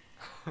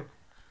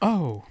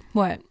 Oh,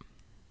 What?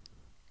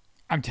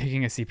 I'm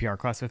taking a CPR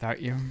class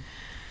without you.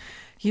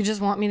 You just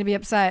want me to be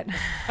upset.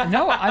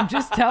 No, I'm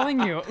just telling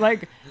you.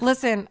 Like,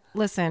 Listen.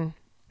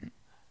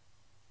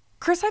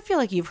 Chris, I feel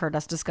like you've heard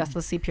us discuss the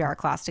CPR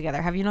class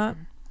together. Have you not?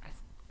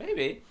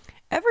 Maybe.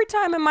 Every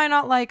time am I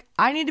not like,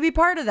 I need to be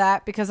part of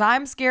that because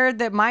I'm scared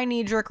that my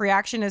knee-jerk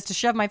reaction is to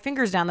shove my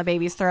fingers down the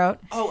baby's throat.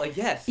 Oh,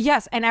 yes.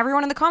 Yes, and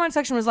everyone in the comment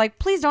section was like,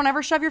 please don't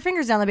ever shove your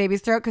fingers down the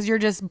baby's throat because you're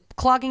just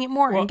clogging it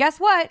more. Well, and guess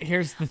what?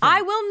 here's the thing.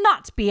 I will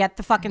not be at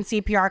the fucking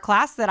CPR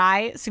class that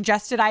I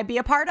suggested I be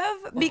a part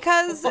of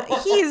because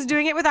he's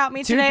doing it without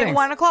me today at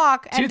 1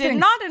 o'clock and did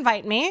not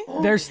invite me.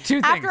 There's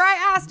two things. After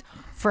I asked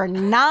for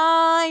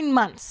 9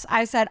 months,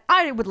 I said,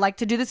 I would like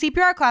to do the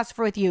CPR class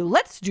with you.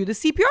 Let's do the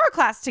CPR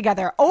class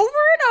together over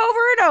and over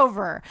and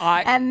over.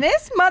 And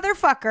this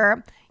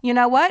motherfucker, you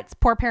know what? It's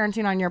poor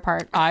parenting on your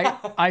part.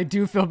 I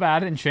do feel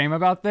bad and shame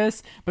about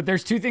this, but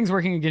there's two things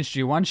working against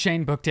you. One,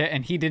 Shane booked it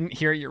and he didn't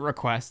hear your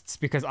requests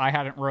because I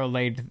hadn't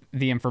relayed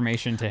the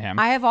information to him.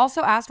 I have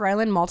also asked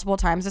Ryland multiple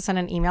times to send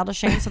an email to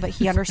Shane so that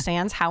he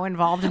understands how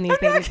involved in these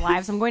babies'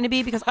 lives I'm going to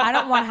be because I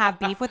don't want to have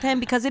beef with him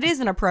because it is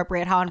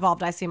inappropriate how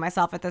involved I see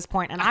myself at this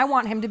point, and I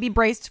want him to be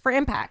braced for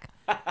impact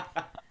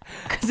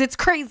because it's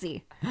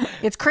crazy.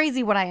 It's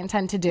crazy what I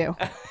intend to do.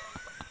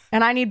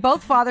 And I need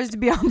both fathers to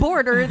be on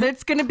board or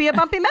it's going to be a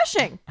bumpy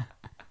meshing.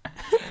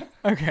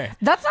 Okay.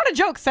 That's not a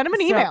joke. Send him an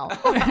email.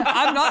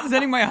 I'm not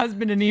sending my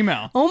husband an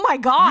email. Oh my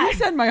God. You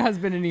send my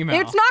husband an email.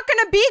 It's not going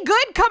to be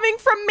good coming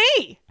from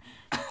me.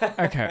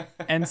 Okay.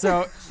 And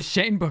so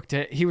Shane booked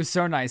it. He was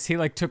so nice. He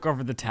like took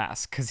over the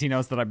task because he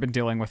knows that I've been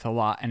dealing with a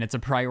lot and it's a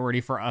priority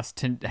for us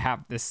to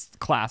have this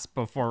class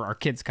before our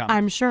kids come.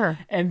 I'm sure.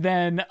 And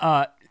then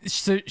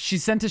so she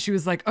sent us, she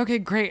was like, okay,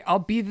 great, I'll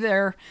be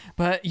there,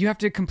 but you have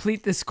to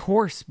complete this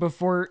course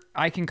before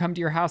I can come to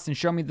your house and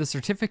show me the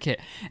certificate.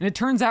 And it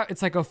turns out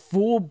it's like a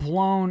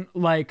full-blown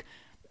like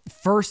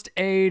first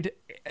aid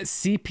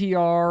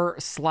CPR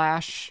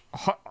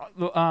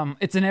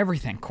 / it's an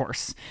everything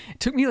course. It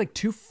took me like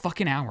 2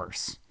 fucking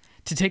hours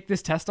to take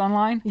this test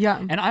online.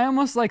 Yeah. And I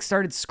almost like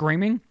started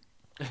screaming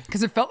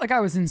because it felt like I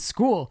was in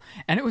school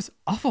and it was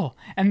awful.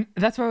 And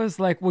that's why I was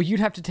like, well,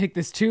 you'd have to take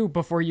this too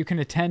before you can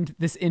attend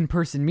this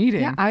in-person meeting.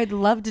 Yeah, I'd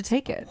love to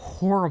take it.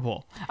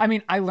 Horrible. I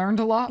mean, I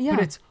learned a lot, but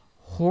it's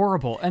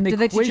horrible. And do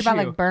they teach you about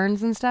like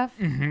burns and stuff?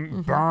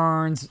 Mm-hmm.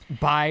 Burns,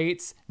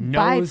 bites, nosebleeds.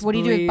 Bites. What do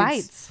you do with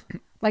bites?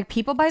 Like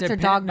people bites or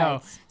dog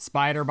bites?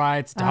 Spider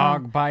bites,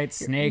 dog bites,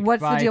 snake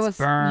What's bites, the deal with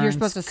burns, you're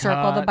supposed to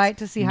circle the bite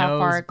to see how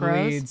far it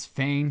grows? Nosebleeds,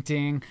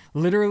 fainting,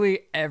 literally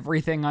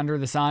everything under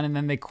the sun. And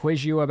then they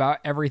quiz you about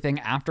everything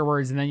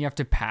afterwards. And then you have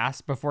to pass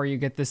before you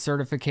get this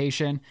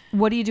certification.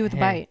 What do you do with the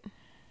bite?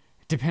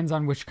 Depends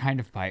on which kind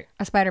of bite.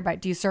 A spider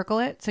bite. Do you circle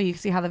it so you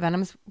see how the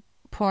venom's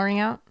pouring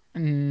out?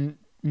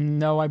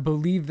 No, I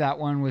believe that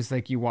one was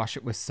like you wash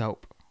it with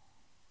soap.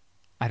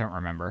 I don't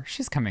remember.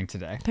 She's coming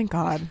today. Thank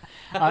God.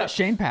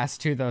 Shane passed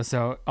too, though,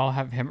 so I'll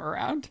have him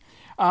around.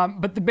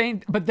 But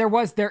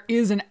there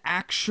is an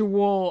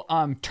actual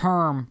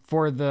term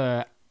for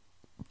the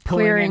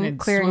clearing and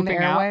the swooping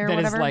out airway or that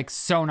whatever? is like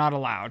so not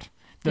allowed.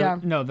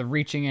 The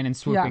reaching in and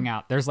swooping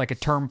out. There's like a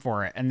term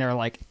for it, and they're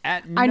like,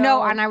 no. I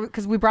know, and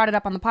because we brought it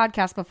up on the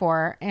podcast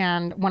before,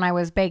 and when I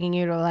was begging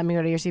you to let me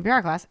go to your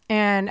CPR class,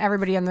 and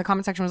everybody in the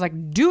comment section was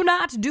like, "Do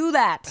not do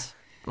that."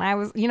 I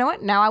was, you know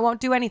what? Now I won't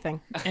do anything.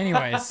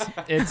 Anyways,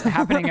 it's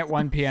happening at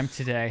 1 p.m.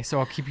 today, so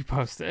I'll keep you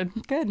posted.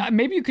 Good.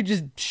 Maybe you could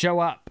just show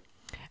up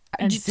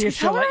and see if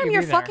she'll tell her let I'm you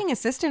your be there. fucking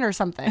assistant or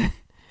something.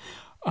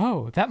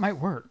 Oh, that might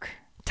work.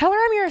 Tell her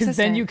I'm your Because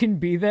assistant. then you can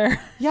be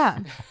there. Yeah.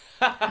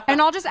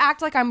 And I'll just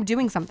act like I'm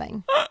doing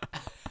something.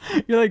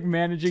 You're like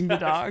managing the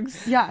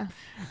dogs. Yeah.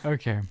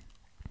 Okay.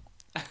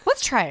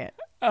 Let's try it.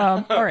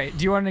 All right.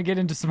 Do you want to get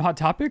into some hot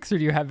topics, or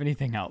do you have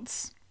anything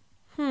else?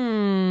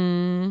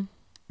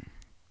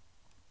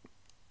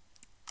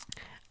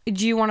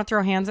 Do you want to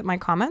throw hands at my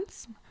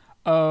comments?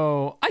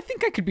 Oh, I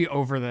think I could be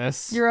over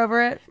this. You're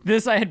over it?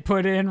 This I had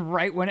put in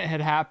right when it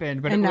had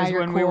happened, but And it now was you're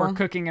when we were cool.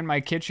 cooking in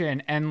my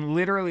kitchen, and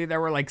literally there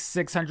were like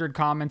 600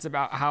 comments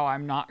about how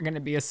I'm not going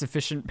to be a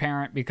sufficient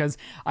parent because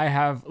I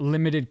have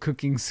limited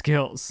cooking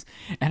skills.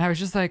 And I was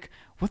just like,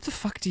 what the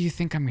fuck do you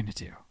think I'm going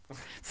to do?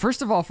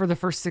 First of all, for the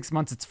first 6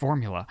 months, it's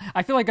formula.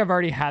 I feel like I've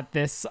already had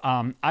this.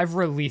 I've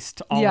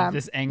released all of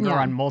this anger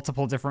on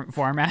multiple different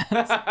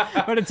formats.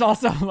 But it's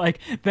also like,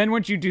 then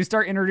once you do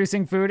start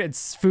introducing it's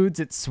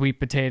sweet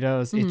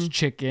potatoes, it's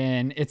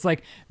chicken. It's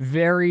like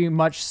very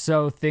much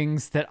so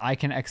things that I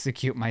can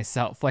execute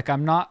myself. Like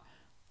I'm not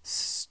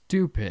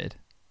stupid.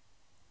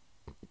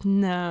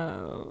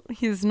 No,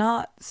 he's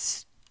not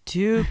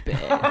stupid.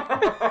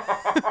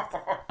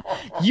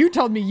 You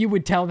told me you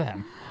would tell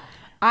them.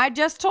 I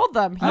just told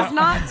them he's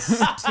not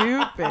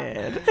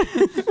stupid.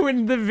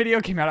 When the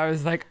video came out, I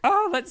was like,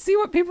 oh, let's see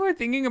what people are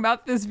thinking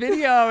about this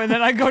video. And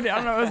then I go down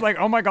and I was like,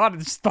 oh my God,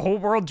 it's just the whole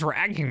world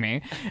dragging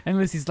me. And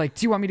Lizzie's like,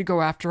 do you want me to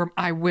go after him?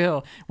 I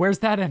will. Where's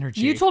that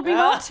energy? You told me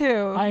not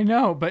to. I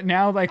know, but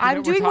now like I'm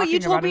we're doing what you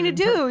talking told about me it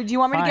to in do. Do you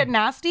want me to get Fine.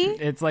 nasty?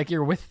 It's like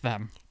you're with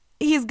them.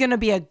 He's going to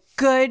be a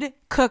good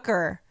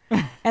cooker.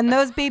 And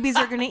those babies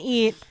are going to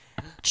eat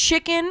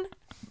chicken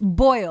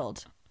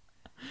boiled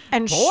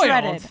and Boiled?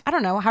 shredded. I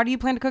don't know. How do you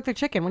plan to cook the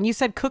chicken? When you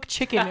said cook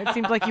chicken, it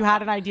seemed like you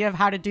had an idea of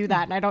how to do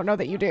that, and I don't know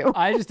that you do.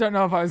 I just don't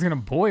know if I was going to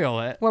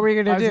boil it. What were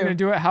you gonna I was do? going to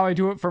do it how I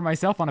do it for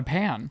myself on a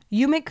pan.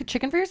 You make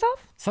chicken for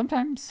yourself?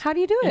 Sometimes. How do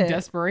you do In it?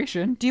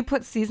 desperation. Do you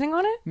put seasoning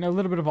on it? A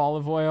little bit of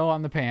olive oil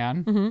on the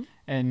pan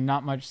and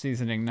not much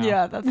seasoning. No.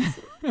 Yeah, that's...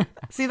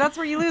 See, that's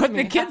where you lose But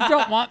me. the kids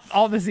don't want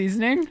all the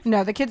seasoning.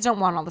 No, the kids don't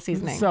want all the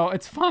seasoning. So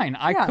it's fine.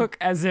 I Yeah. cook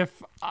as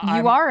if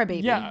You are a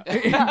baby. Yeah,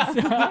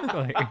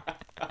 exactly.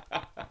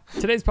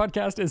 Today's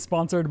podcast is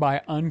sponsored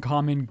by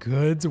Uncommon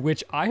Goods,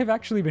 which I have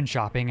actually been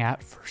shopping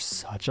at for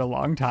such a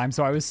long time.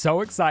 So I was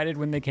so excited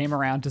when they came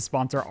around to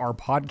sponsor our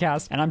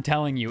podcast. And I'm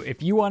telling you,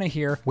 if you want to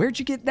hear where'd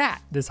you get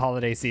that this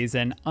holiday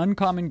season,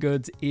 Uncommon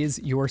Goods is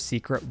your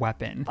secret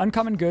weapon.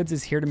 Uncommon Goods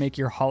is here to make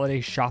your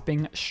holiday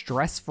shopping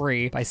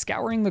stress-free by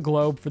scouring the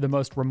globe for the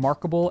most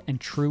remarkable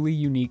and truly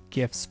unique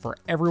gifts for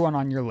everyone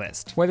on your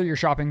list. Whether you're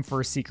shopping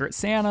for Secret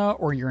Santa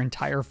or your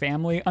entire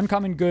family,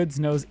 Uncommon Goods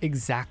knows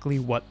exactly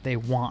what they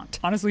want.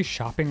 Honestly,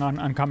 shopping on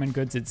Uncommon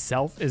Goods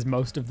itself is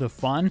most of the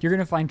fun. You're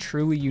gonna find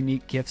truly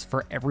unique gifts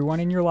for everyone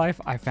in your life.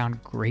 I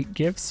found great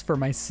gifts for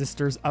my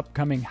sister's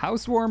upcoming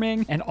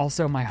housewarming and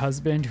also my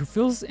husband, who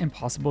feels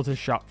impossible to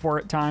shop for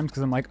at times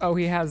because I'm like, oh,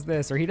 he has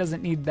this or he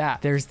doesn't need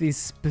that. There's these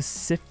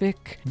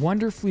specific,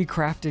 wonderfully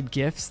crafted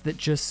gifts that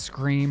just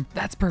scream,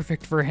 that's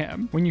perfect for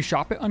him. When you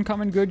shop at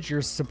Uncommon Goods,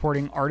 you're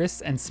supporting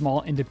artists and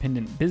small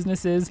independent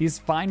businesses. These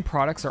fine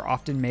products are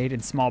often made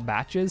in small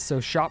batches, so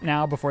shop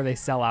now before they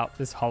sell out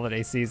this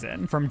holiday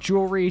season. From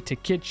jewelry to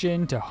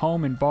kitchen to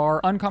home and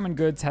bar, Uncommon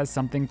Goods has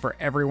something for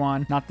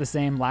everyone, not the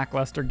same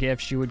lackluster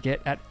gifts you would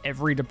get at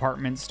every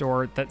department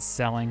store that's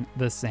selling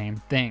the same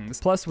things.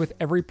 Plus, with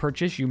every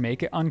purchase you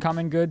make at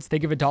Uncommon Goods, they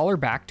give $1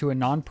 back to a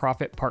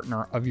nonprofit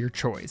partner of your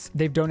choice.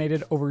 They've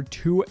donated over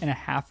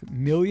 $2.5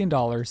 million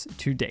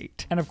to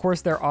date. And of course,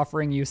 they're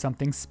offering you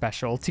something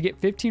special. To get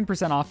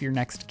 15% off your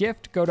next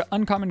gift, go to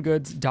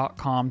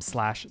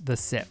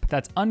uncommongoods.com/thesip.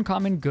 That's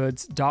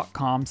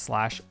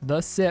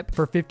uncommongoods.com/thesip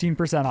for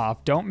 15%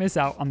 off. Don't miss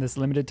out on this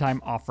limited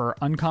time offer.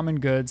 Uncommon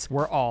Goods,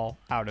 we're all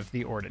out of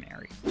the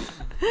ordinary.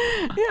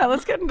 Yeah,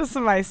 let's get into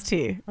some iced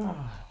tea.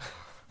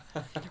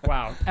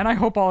 Wow. And I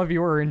hope all of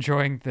you are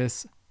enjoying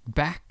this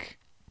back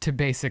to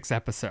basics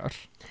episode.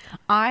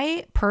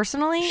 I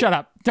personally... Shut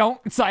up.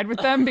 Don't side with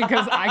them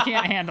because I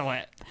can't handle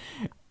it.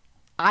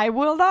 I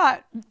will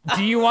not.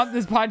 Do you want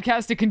this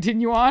podcast to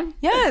continue on?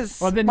 Yes.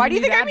 Well, then Why do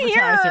you need think I'm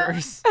here?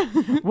 advertisers.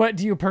 What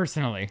do you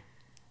personally?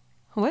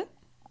 What?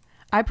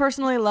 I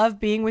personally love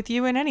being with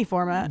you in any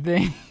format.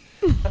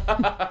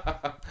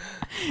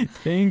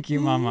 Thank you,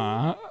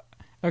 Mama.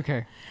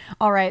 Okay.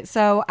 All right.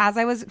 So as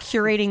I was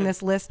curating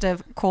this list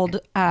of cold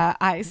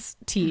iced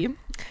tea,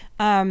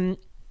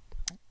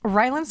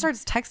 Ryland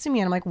starts texting me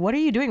and I'm like, what are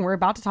you doing? We're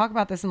about to talk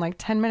about this in like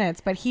 10 minutes.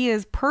 But he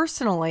is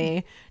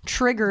personally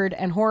triggered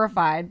and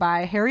horrified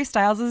by Harry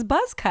Styles'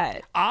 buzz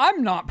cut.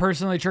 I'm not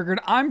personally triggered.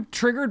 I'm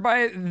triggered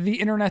by the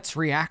internet's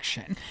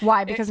reaction.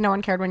 Why? Because no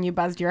one cared when you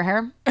buzzed your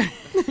hair?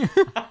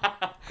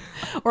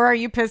 Or are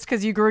you pissed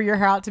because you grew your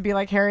hair out to be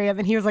like Harry and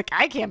then he was like,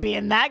 I can't be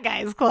in that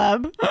guy's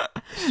club?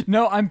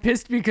 No, I'm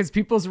pissed because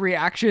people's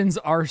reactions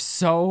are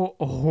so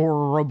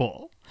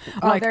horrible.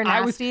 Oh, they're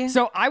nasty?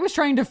 I was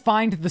trying to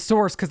find the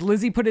source because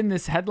Lizzie put in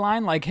this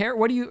headline like,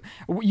 what do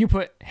you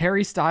put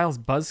Harry Styles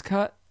buzz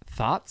cut?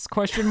 Thoughts? ?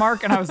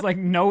 And I was like,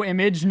 no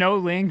image, no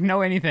link,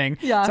 no anything.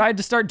 Yeah. So I had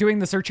to start doing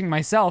the searching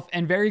myself,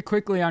 and very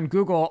quickly on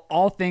Google,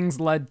 all things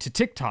led to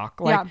TikTok.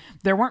 Like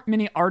there weren't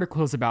many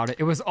articles about it.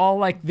 It was all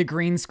like the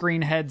green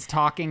screen heads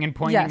talking and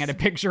pointing at a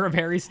picture of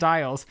Harry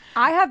Styles.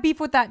 I have beef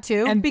with that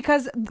too, and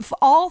because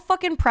all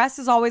fucking press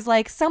is always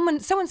like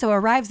so-and-so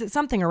arrives at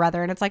something or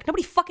other, and it's like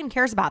nobody fucking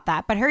cares about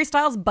that. But Harry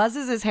Styles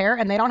buzzes his hair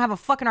and they don't have a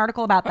fucking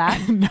article about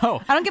that.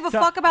 No. I don't give a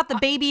fuck about the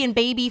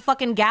baby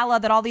fucking gala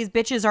that all these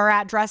bitches are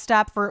at dressed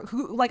up for.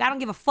 I don't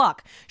give a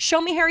fuck.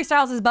 Show me Harry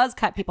Styles' buzz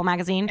cut, People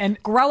Magazine,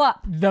 and grow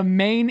up. The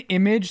main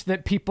image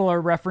that people are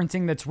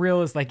referencing that's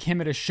real is like him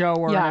at a show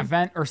or an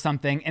event or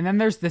something. And then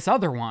there's this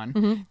other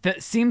one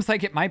that seems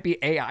like it might be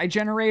AI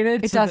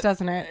generated. It does,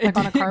 doesn't it? Like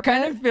on a carpet? It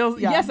kind of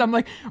feels, yes, I'm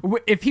like,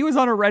 if he was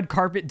on a red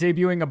carpet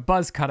debuting a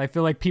buzz cut, I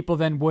feel like people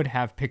then would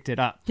have picked it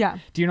up. Yeah.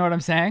 Do you know what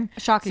I'm saying?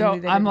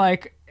 Shockingly, So I'm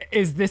like,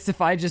 is this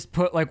if I just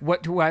put like,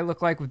 what do I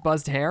look like with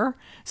buzzed hair?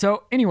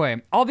 So anyway,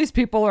 all these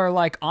people are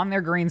like on their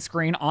green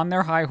screen, on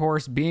their high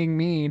horse, being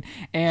mean.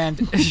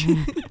 And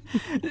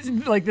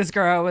like this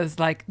girl was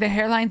like, the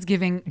hairline's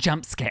giving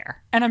jump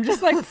scare. And I'm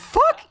just like,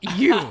 fuck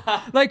you.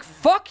 Like,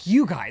 fuck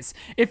you guys.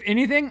 If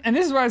anything, and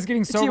this is why I was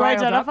getting so Do you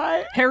riled identify?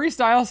 up. Harry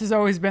Styles has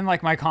always been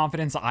like my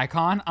confidence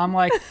icon. I'm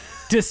like,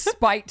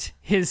 despite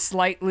his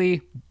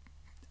slightly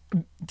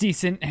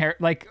decent hair,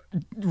 like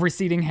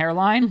receding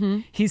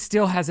hairline, he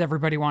still has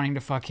everybody wanting to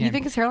fuck him. You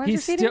think his hairline's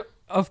receding?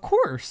 Of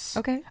course.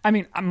 Okay. I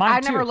mean, mine I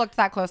too. never looked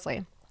that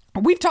closely.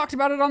 We've talked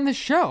about it on this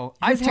show.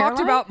 I've talked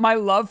hairline? about my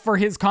love for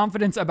his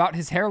confidence about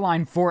his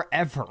hairline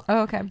forever.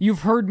 Oh, okay. You've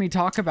heard me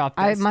talk about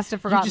this. I must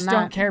have forgotten You just that.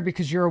 don't care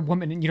because you're a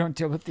woman and you don't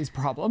deal with these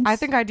problems. I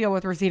think I deal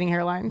with receding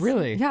hairlines.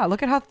 Really? Yeah,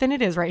 look at how thin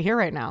it is right here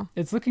right now.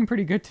 It's looking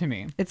pretty good to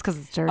me. It's because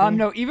it's dirty.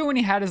 No, even when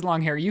he had his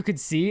long hair, you could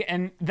see,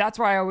 and that's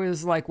why I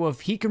was like, well,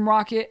 if he can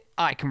rock it,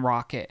 I can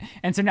rock it.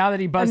 And so now that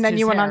he buzzed and then his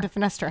you went hair, on to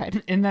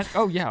finasteride. and then,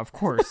 oh yeah, of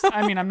course.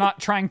 I mean, I'm not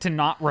trying to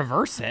not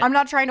reverse it. I'm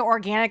not trying to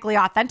organically,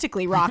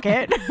 authentically rock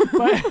it.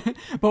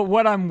 but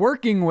what I'm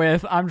working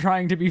with, I'm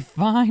trying to be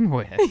fine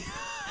with.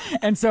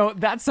 And so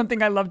that's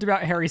something I loved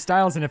about Harry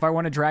Styles. And if I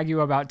want to drag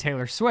you about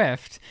Taylor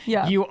Swift,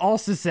 Yeah. you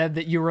also said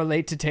that you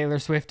relate to Taylor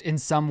Swift in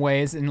some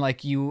ways and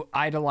like you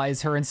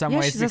idolize her in some Yeah,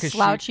 ways she's a because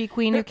slouchy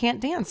queen who can't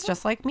dance,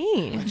 just like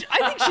me.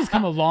 I think she's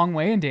come a long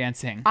way in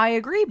dancing. I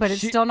agree, but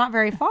it's still not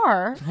very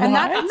far. And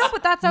What?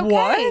 but that's okay.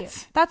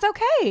 What? That's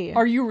okay.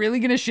 Are you really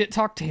going to shit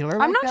talk Taylor?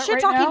 I'm like not that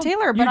shit-talking right now?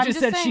 Taylor, but you I'm just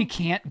just said she saying-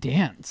 can't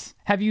dance.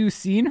 Have you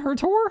seen her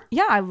tour?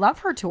 Yeah, I love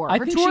her tour. I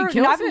Her think she tour,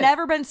 kills I've it.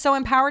 never been so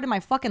empowered in my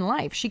fucking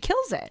life. She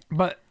kills it.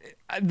 But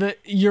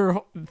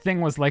your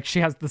thing was like she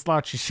has the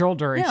slouchy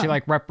shoulder and Yeah. she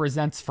like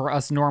represents for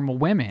us normal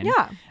women.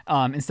 Yeah.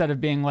 Instead of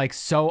being like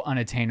so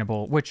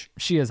unattainable, which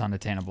she is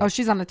unattainable. Oh,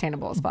 she's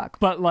unattainable as fuck.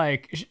 But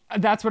like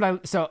that's what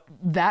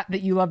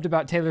that you loved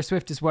about Taylor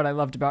Swift is what I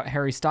loved about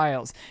Harry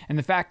Styles, and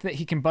the fact that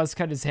he can buzz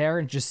cut his hair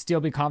and just still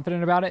be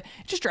confident about it.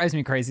 It just drives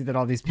me crazy that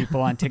all these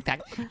people on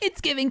TikTok,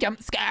 it's giving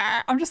jump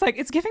scare. I'm just like,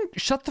 it's giving.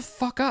 Shut the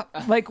fuck up.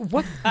 Like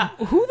what?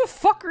 Who the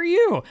fuck are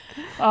you?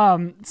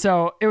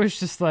 So it was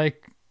just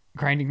like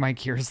grinding my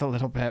gears a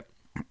little bit.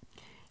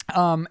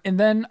 And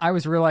then I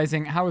was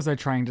realizing, how was I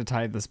trying to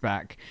tie this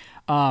back?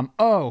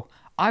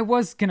 I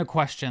was gonna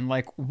question,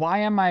 like, why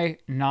am I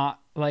not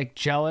like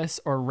jealous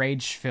or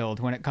rage filled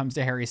when it comes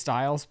to Harry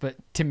Styles? But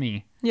to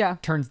me, Yeah.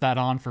 turns that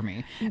on for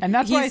me. And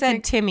that's why He I said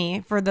think,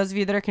 Timmy. For those of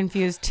you that are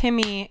confused,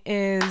 Timmy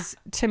is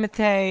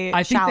Timothée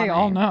I think they Chalamet.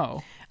 all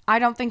know. I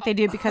don't think they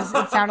do because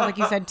it sounded like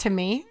you said to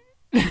me.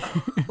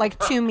 Like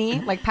to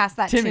me, like pass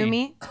that Timmy. to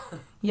me.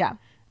 Yeah.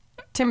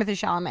 Timothée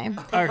Chalamet.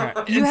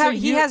 Okay. You And so have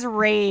he has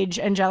rage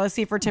and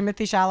jealousy for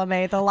Timothée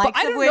Chalamet, the likes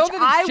I of don't which know that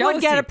it's I would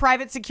jealousy. get a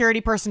private security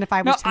person if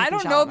I No, was Timothée I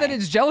don't know that Chalamet.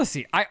 it's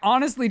jealousy. I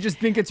honestly just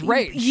think it's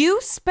rage. You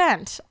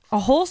spent a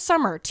whole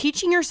summer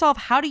teaching yourself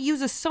how to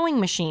use a sewing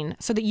machine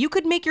so that you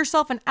could make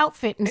yourself an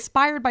outfit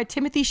inspired by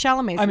Timothée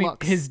Chalamet's I mean,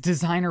 looks. his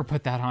designer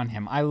put that on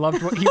him. I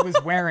loved what he was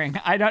wearing.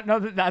 I don't know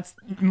that that's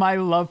my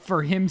love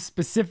for him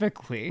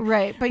specifically.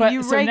 Right, but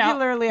you so now,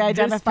 regularly this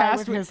identify past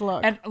with week- his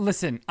look. And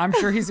listen, I'm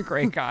sure he's a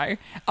great guy.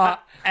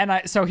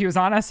 So he was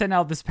on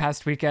SNL this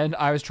past weekend.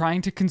 I was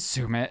trying to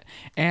consume it,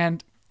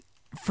 and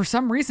for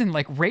some reason,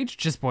 like rage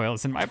just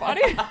boils in my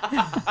body.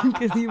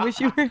 Because you wish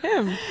you were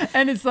him.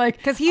 And it's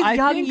like 'Cause he's I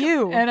young think-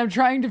 you. And I'm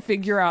trying to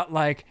figure out,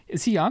 like,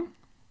 is he young?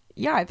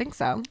 Yeah, I think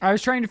so. I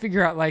was trying to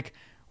figure out, like,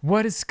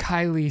 what is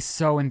Kylie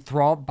so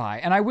enthralled by?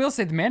 And I will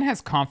say the man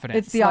has confidence.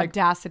 It's the like,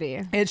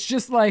 audacity. It's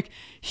just like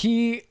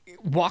he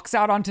walks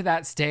out onto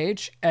that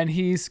stage and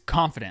he's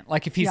confident.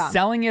 Like if he's Yeah.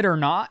 selling it or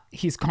not,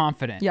 he's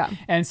confident. Yeah.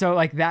 And so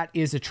like that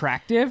is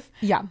attractive.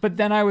 Yeah. But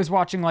then I was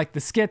watching like the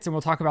skits, and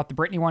we'll talk about the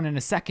Britney one in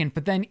a second,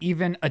 but then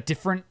even a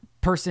different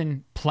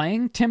person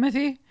playing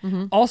Timothy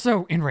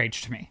also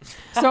enraged me.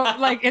 So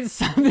like it's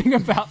something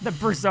about the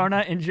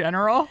persona in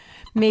general.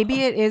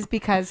 Maybe it is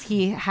because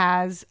he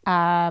has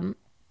no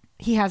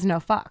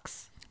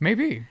fucks.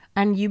 Maybe.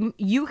 And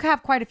you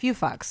have quite a few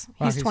fucks.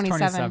 Wow, He's 27.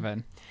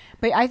 27.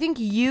 But I think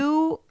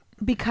you,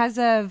 because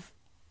of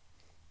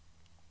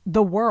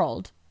the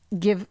world,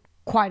 give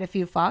quite a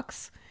few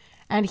fucks.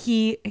 And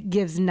he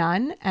gives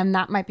none. And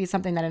that might be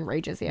something that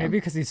enrages you. Maybe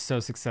because he's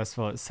so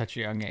successful at such a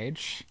young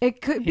age.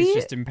 It could He's be.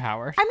 just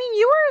empowered. I mean,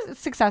 you were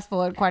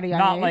successful at quite a young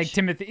Not age. like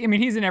Timothy. I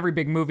mean, he's in every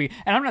big movie.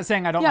 And I'm not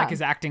saying I don't Yeah. like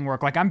his acting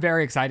work. Like, I'm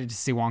very excited to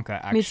see Wonka,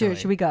 actually. Me too.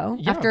 Should we go?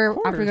 Yeah, after of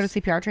we go to course.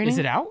 CPR training? Is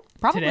it out?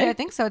 Probably. Today? I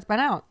think so. It's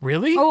been out.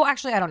 Really? Oh,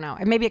 actually, I don't know.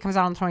 Maybe it comes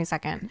out on the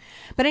 22nd.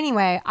 But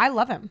anyway, I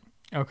love him.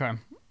 Okay.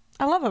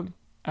 I love him.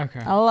 Okay.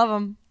 I love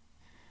him.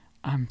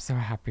 I'm so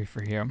happy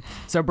for you.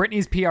 So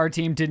Britney's PR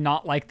team did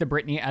not like the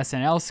Britney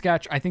SNL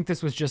sketch. I think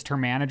this was just her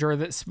manager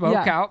that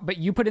spoke Yeah. out, but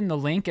you put in the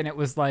link and it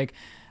was like,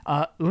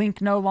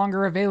 link no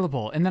longer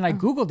available. And then I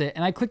Googled it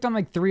and I clicked on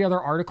like 3 other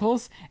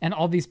articles and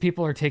all these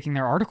people are taking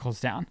their articles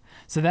down.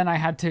 So then I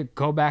had to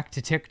go back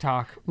to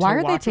TikTok. Why to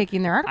are they watch-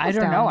 taking their articles I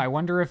don't down? know. I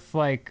wonder if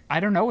like, I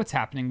don't know what's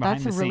happening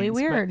behind That's the really scenes.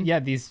 but weird. yeah,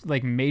 these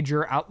like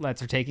major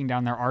outlets are taking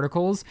down their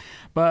articles.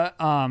 But,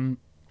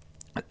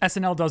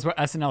 SNL does what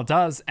SNL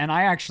does, and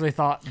I actually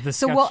thought the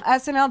sketch...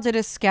 SNL did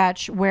a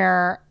sketch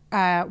where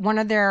one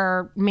of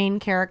their main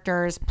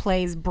characters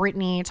plays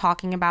Britney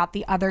talking about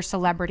the other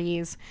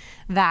celebrities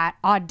that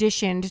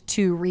auditioned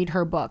to read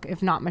her book,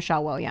 if not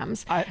Michelle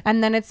Williams.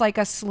 And then it's like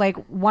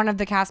one of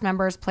the cast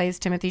members plays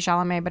Timothée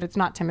Chalamet, but it's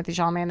not Timothée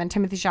Chalamet. And then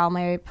Timothée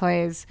Chalamet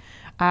plays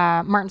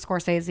Martin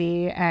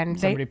Scorsese, and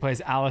Somebody plays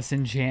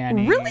Allison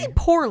Janney. really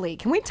poorly.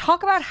 Can we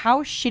talk about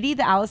how shitty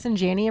the Allison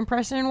Janney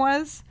impression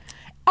was?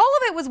 All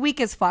of it was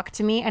weak as fuck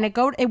to me, and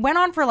it went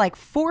on for like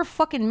 4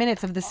 fucking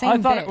minutes of the same I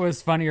thought bit. it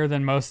was funnier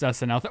than most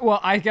SNL.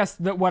 Well, I guess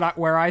that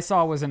where I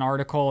saw was an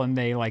article and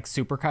they like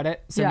supercut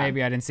it, so Yeah.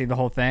 maybe I didn't see the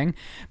whole thing.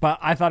 But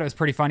I thought it was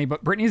pretty funny.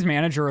 But Britney's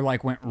manager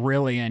like went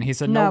really in. He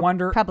said, "No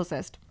wonder."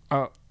 Publicist.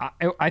 Oh,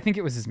 I think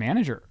it was his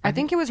manager. I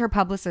think it was her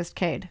publicist,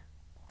 Cade.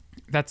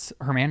 That's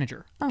her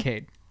manager,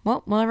 Cade.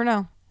 Well, we'll never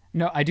know.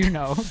 No, I do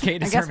know.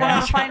 Cade I is her guess we'll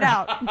have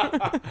manager.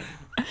 to find out.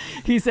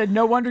 He said,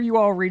 "No wonder you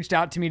all reached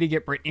out to me to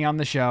get Britney on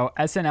the show.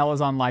 SNL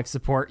is on life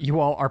support. You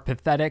all are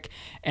pathetic.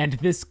 And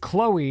this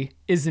Chloe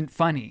isn't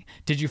funny.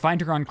 Did you find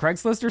her on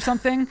Craigslist or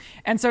something?"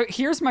 And so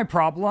here's my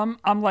problem.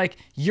 I'm like,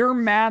 you're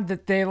mad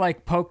that they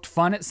like poked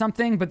fun at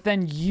something, but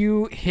then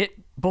you hit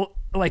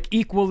like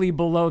equally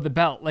below the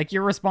belt. Like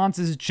your response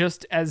is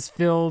just as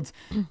filled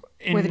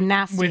With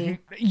nasty.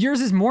 Yours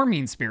is more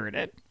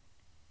mean-spirited,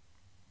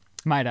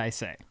 might I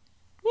say.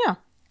 Yeah.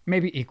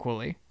 Maybe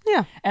equally.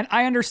 Yeah. And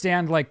I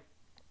understand, like,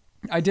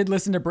 I did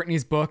listen to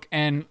Britney's book,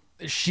 and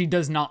she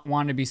does not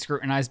want to be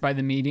scrutinized by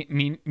the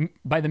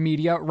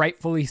media,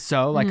 rightfully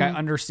so. Like, I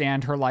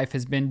understand her life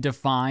has been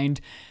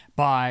defined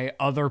by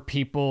other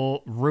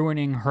people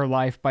ruining her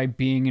life by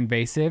being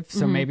invasive.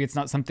 So maybe it's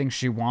not something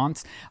she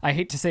wants. I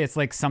hate to say it's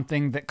like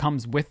something that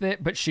comes with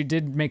it, but she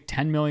did make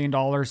 $10 million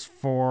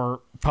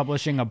for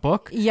publishing a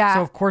book. Yeah.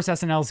 So of course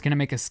SNL is going to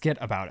make a skit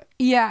about it.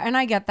 Yeah, and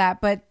I get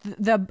that, but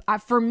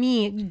for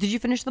me, did you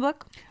finish the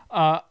book?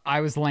 I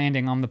was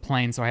landing on the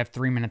plane, so I have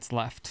 3 minutes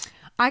left.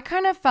 I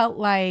kind of felt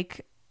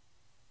like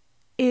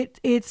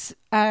it's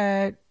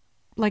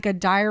like a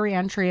diary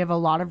entry of a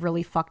lot of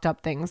really fucked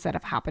up things that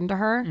have happened to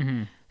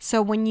her.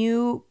 So when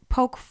you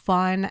poke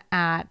fun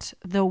at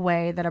the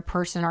way that a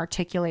person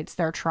articulates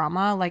their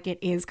trauma, like it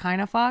is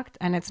kind of fucked,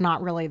 and it's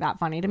not really that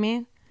funny to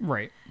me.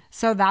 Right.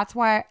 So that's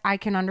why I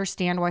can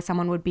understand why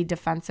someone would be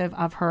defensive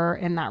of her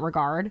in that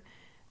regard.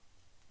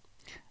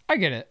 I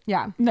get it.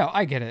 Yeah. No,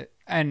 I get it.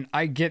 And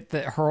I get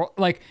that her,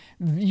 like,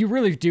 you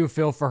really do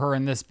feel for her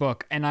in this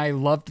book. And I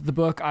loved the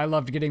book. I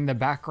loved getting the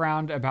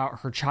background about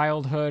her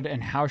childhood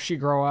and how she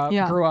grew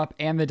up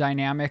and the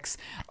dynamics.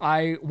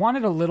 I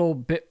wanted a little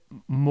bit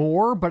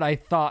more, but I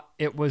thought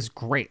it was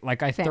great.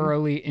 Like, I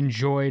thoroughly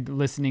enjoyed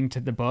listening to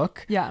the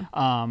book. Yeah.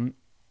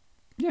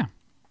 Yeah.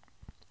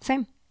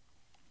 Same.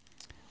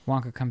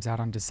 Wonka comes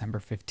out on December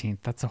 15th.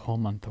 That's a whole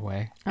month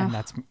away. And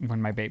that's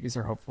when my babies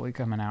are hopefully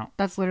coming out.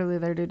 That's literally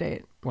their due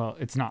date. Well,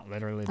 it's not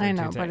literally their I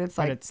due know, date. but it's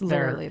like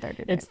literally their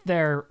due date. It's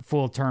their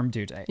full term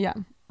due date. Yeah.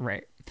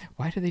 Right.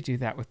 Why do they do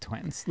that with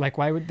twins? Like,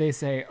 why would they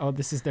say, oh,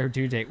 this is their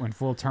due date when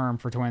full term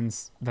for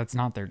twins, that's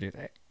not their due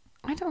date?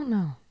 I don't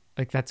know.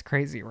 Like, that's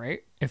crazy,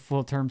 right? If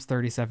full term's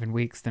 37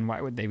 weeks, then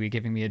why would they be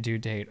giving me a due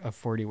date of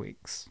 40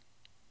 weeks?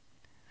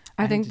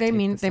 I think need to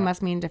take they this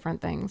must mean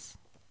different things.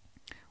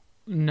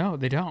 No,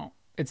 they don't.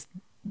 It's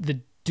the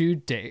due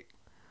date.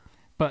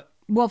 But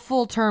Well,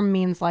 full term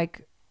means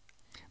like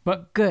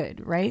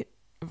good, right?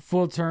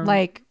 full term,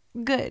 Like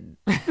good.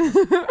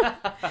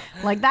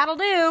 Like that'll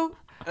do.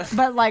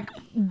 But like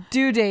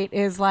due date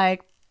is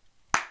like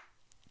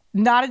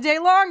not a day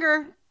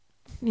longer.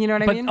 You know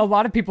what I but mean? a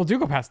lot of people do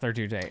go past their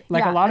due date.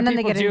 Like Yeah, a lot of and then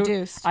they people get do.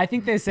 induced. I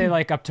think they say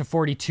like up to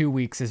 42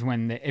 weeks is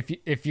when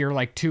if you're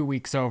like 2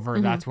 weeks over,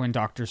 that's when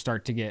doctors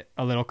start to get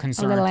a little a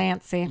concerned. little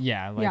antsy.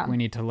 Yeah, like we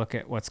need to look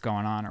at what's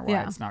going on or why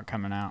Yeah. it's not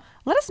coming out.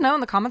 Let us know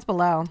in the comments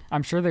below.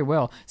 I'm sure they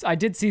will. So I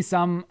did see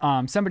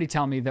somebody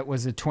tell me that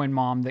was a twin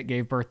mom that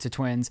gave birth to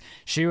twins.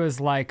 She was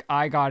like,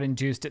 I got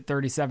induced at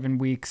 37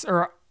 weeks,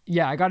 or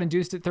yeah, I got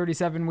induced at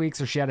 37 weeks,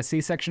 or she had a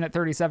C-section at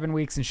 37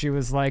 weeks, and she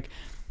was like,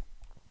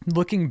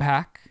 looking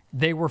back,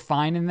 they were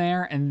fine in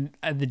there and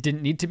they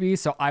didn't need to be.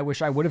 So I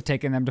wish I would have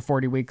taken them to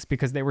 40 weeks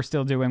because they were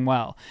still doing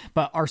well.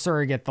 But our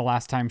surrogate, the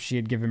last time she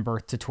had given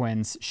birth to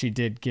twins, she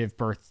did give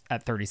birth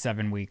at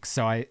 37 weeks.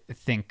 So I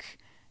think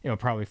it will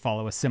probably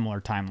follow a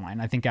similar timeline.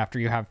 I think after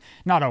you have,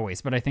 not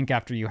always, but I think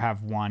after you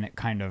have one, it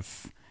kind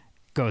of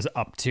goes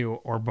up to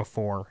or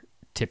before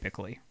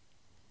typically.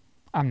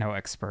 I'm no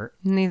expert.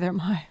 Neither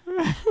am I.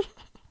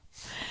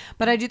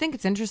 But I do think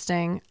it's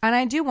interesting. And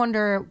I do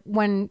wonder,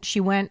 when she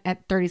went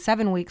at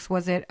 37 weeks,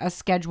 was it a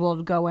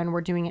scheduled go in,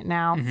 we're doing it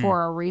now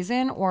for a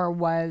reason, or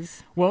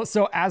was... Well,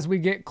 so as we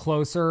get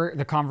closer,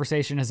 the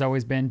conversation has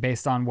always been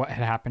based on what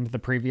had happened the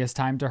previous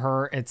time to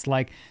her. It's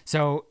like,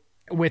 so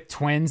with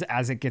twins,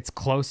 as it gets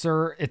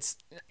closer,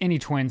 any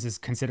twins is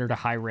considered a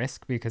high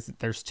risk because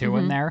there's two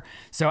in there.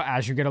 So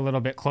as you get a little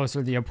bit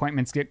closer, the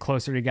appointments get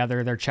closer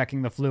together. They're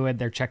checking the fluid,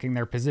 they're checking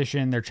their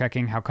position, they're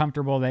checking how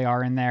comfortable they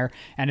are in there.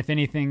 And if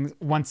anything,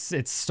 once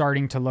it's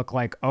starting to look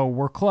like, oh,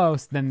 we're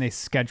close, then they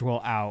schedule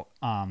out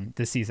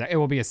the C-section. It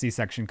will be a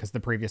C-section because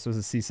the previous was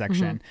a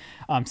C-section.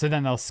 So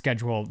then they'll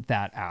schedule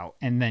that out.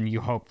 And then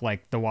you hope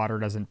like the water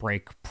doesn't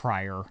break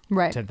prior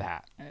to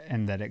that,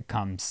 and that it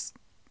comes...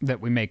 that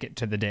we make it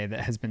to the day that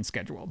has been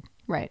scheduled.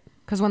 Right.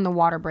 Because when the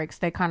water breaks,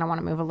 they kind of want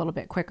to move a little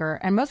bit quicker.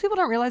 And most people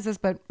don't realize this,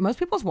 but most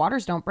people's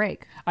waters don't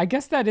break. I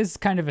guess that is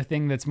kind of a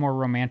thing that's more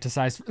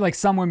romanticized. Like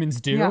some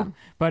women's do,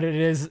 but it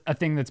is a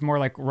thing that's more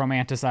like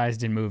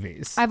romanticized in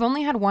movies. I've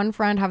only had one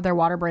friend have their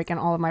water break, and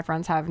all of my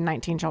friends have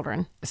 19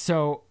 children.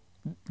 So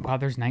Wow,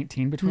 there's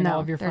 19 between No, all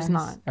of your friends? there's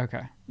not.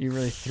 Okay. You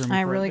really threw me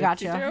I for a really loop.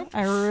 got You you. do?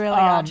 I really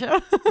got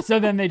you. So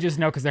then they just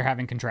know because they're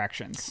having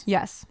contractions.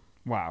 Yes.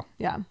 Wow.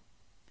 Yeah.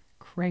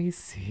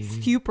 Crazy.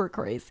 Super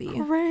crazy.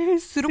 Crazy.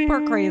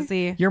 Super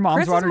crazy. Your mom's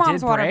Chris's water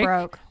mom's did water break?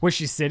 broke. Was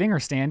she sitting or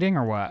standing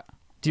or what?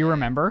 Do you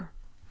remember?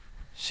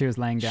 She was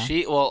laying down.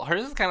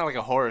 Hers is kind of like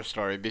a horror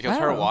story because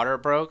her Oh. water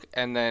broke,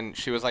 and then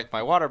she was like,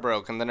 my water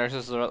broke, and the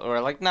nurses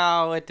were like,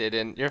 no, it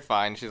didn't. You're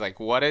fine. She's like,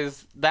 what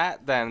is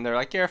that then? They're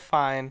like, you're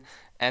fine.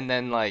 And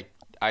then like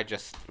I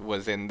just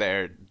was in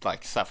there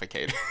like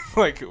suffocating,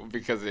 like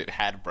because it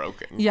had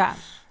broken. Yeah.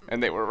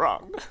 And they were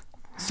wrong.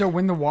 So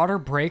when the water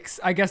breaks,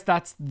 I guess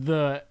that's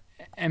the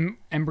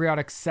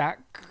embryonic sac.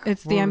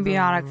 It's the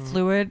amniotic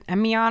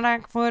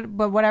fluid,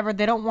 but whatever.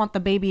 They don't want the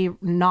baby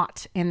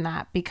not in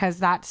that because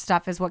that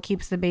stuff is what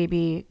keeps the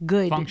baby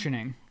good.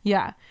 Functioning.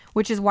 Yeah.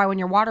 Which is why when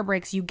your water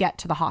breaks, you get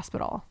to the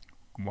hospital.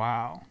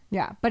 Wow.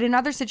 Yeah. But in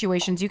other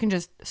situations, you can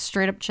just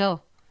straight up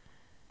chill.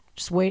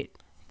 Just wait.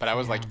 But I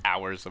was like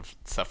hours of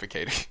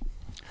suffocating.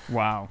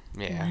 Wow.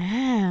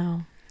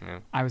 Yeah. Wow.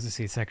 I was a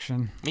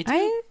C-section. Me too.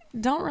 I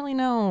don't really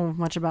know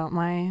much about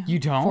my You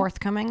don't?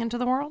 forthcoming into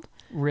the world.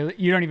 Really?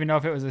 You don't even know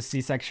if it was a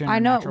C-section? I or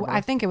know. natural I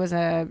birth? think it was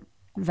a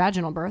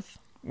vaginal birth.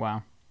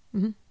 Wow.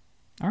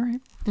 All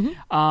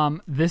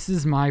right. This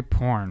is my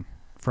porn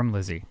from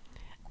Lizzie.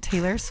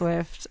 Taylor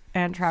Swift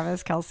and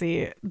Travis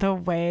Kelce, the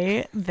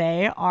way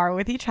they are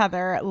with each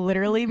other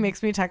literally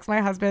makes me text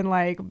my husband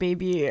like,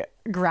 baby,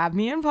 grab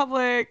me in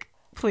public,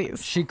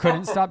 please. She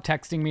couldn't stop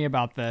texting me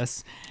about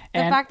this. The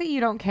And fact that you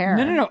don't care.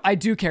 No. I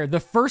do care. The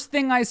first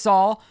thing I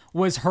saw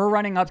was her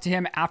running up to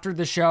him after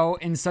the show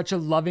in such a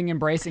loving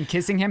embrace and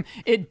kissing him.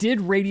 It did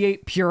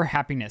radiate pure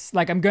happiness.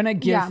 Like I'm gonna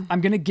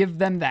give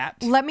them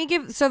that. Let me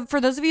give. So for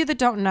those of you that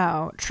don't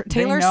know,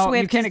 Taylor know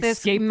you Swift can't is this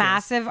escape this.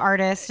 massive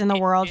artist in the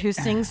world who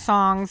sings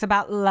songs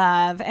about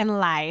love and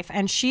life,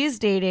 and she's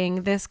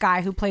dating this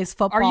guy who plays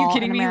football. Are you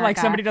kidding in me? Like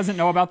America. somebody doesn't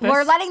know about this?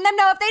 We're letting them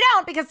know if they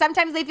don't because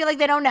sometimes they feel like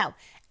they don't know.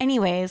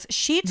 Anyways,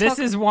 she took. This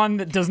is one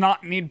that does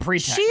not need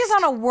pretext. She's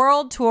on a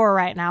world tour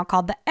right now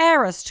called the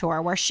Eras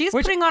Tour, where she's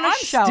Which putting on a I'm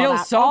show still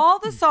about so- all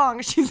the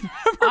songs she's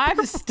ever.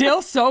 I'm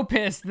still so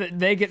pissed that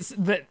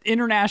that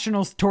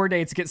international tour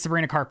dates get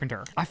Sabrina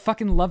Carpenter. I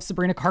fucking love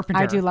Sabrina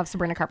Carpenter. I do love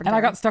Sabrina Carpenter. And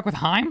I got stuck with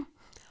Haim.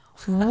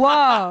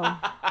 Whoa.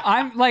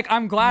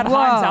 I'm glad Whoa.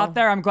 Haim's out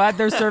there. I'm glad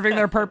they're serving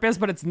their purpose,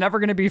 but it's never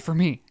going to be for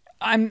me.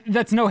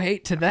 That's no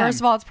hate to them. First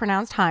of all, it's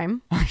pronounced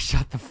Haim,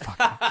 Shut the fuck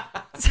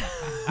up.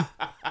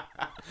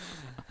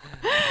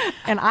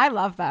 and I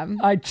love them.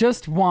 I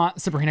just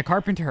want Sabrina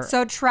Carpenter.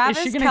 So Travis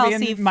Is she gonna be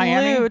Kelce in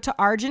Miami? flew to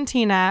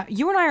Argentina.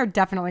 You and I are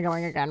definitely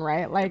going again,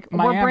 right? Like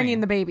Miami. we're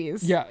bringing the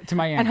babies. Yeah, to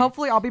Miami. And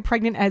hopefully I'll be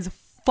pregnant as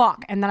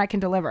fuck, and then I can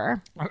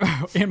deliver.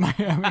 in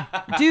Miami.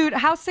 Dude,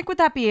 how sick would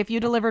that be if you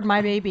delivered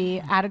my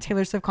baby at a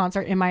Taylor Swift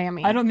concert in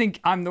Miami? I don't think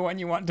I'm the one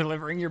you want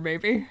delivering your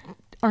baby.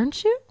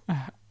 Aren't you?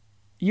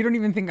 You don't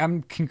even think I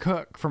can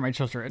cook for my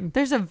children.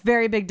 There's a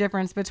very big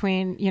difference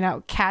between,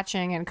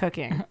 catching and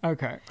cooking.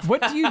 Okay.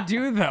 What do you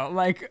do though?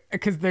 Like,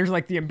 because there's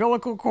like the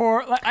umbilical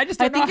cord. Like, I just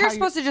don't I think know you're how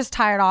supposed to just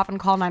tie it off and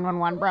call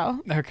 911, bro.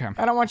 Okay.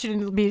 I don't want you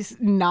to be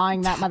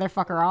gnawing that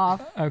motherfucker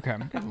off. Okay.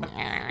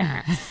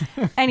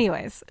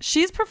 Anyways,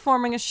 she's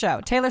performing a show.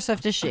 Taylor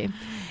Swift is she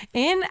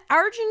in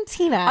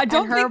Argentina? I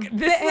don't and think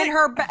this, like-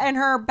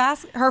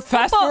 her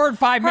Fast football- forward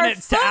 5 her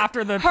minutes to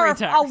after the her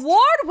pretext.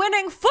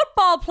 award-winning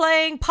football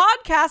playing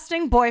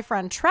podcasting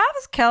boyfriend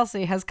Travis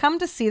Kelce has come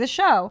to see the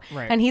show,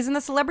 Right. and he's in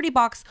the celebrity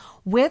box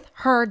with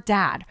her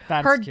dad.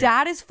 That's her cute.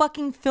 dad is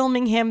fucking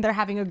filming him. They're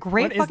having a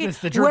great What is fucking. this,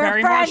 the Drew We're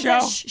Barrymore friends. show?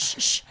 Shh,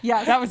 shh, shh.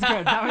 Yes, That was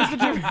good. That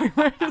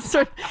was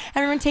the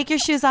Everyone, take your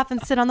shoes off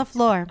and sit on the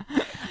floor.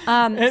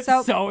 It's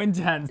so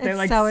intense. They it's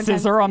like so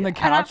intense. scissor on the And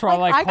couch I'm while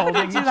like I couldn't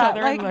holding do each that.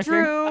 other. Like and looking.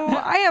 Drew,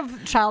 I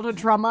have childhood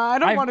trauma. I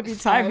don't want to be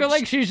touched. I feel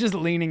like she's just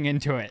leaning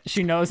into it.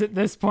 She knows at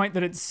this point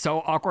that it's so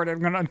awkward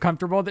and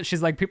uncomfortable that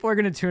she's like, people are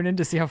going to tune in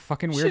to see how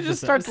fucking weird she just this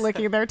starts is.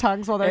 licking their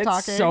tongues while they're It's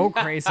talking. so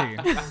crazy.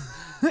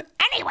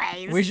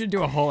 Anyways, We should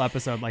do a whole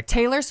episode like that.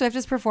 Taylor Swift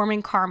is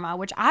performing "Karma,"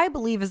 which I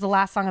believe is the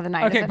last song of the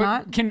night. Okay, is it but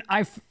not? can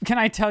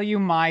I tell you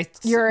my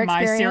Your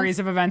my experience? series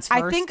of events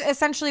first? I think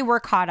essentially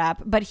we're caught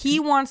up, but he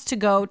wants to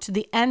go to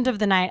the end of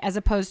the night as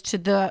opposed to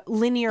the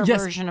linear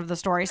Yes. version of the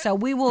story. So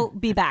we will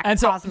be back. And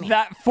so Pause me.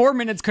 that 4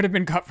 minutes could have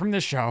been cut from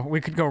the show. We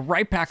could go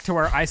right back to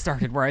where I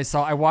started, where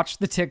I watched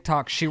the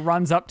TikTok. She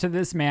runs up to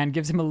this man,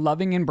 gives him a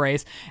loving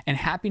embrace, and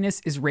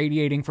happiness is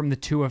radiating from the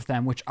two of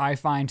them, which I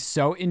find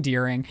so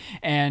endearing.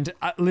 And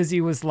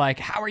Lizzie was like,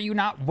 "How are you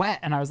not wet?"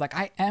 And I was like,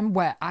 "I am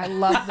wet. I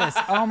love this.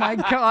 Oh my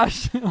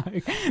gosh,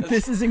 like,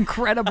 this is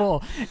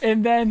incredible."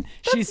 And then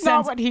she That's sends.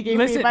 not what he gave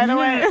me, by the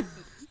way.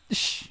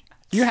 Shh.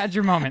 You had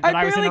your moment that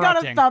I was barely got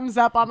interrupting. a thumbs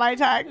up on my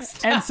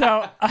text. And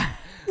so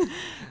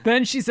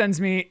then she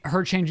sends me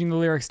her changing the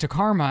lyrics to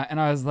Karma, and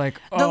I was like,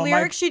 oh, The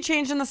lyrics she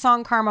changed in the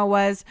song Karma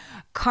was,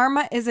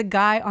 "Karma is a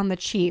guy on the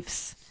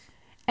Chiefs."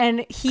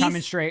 And he's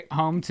coming straight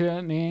home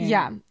to me.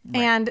 yeah. Right.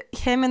 And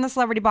him in the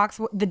celebrity box,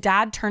 the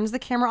dad turns the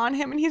camera on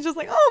him and he's just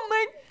like, "Oh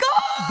my God."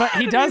 But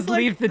he does He's like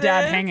leave the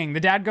dad this. hanging. The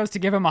dad goes to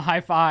give him a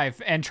high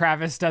five, and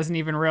Travis doesn't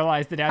even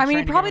realize the dad's I mean,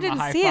 he trying to probably give him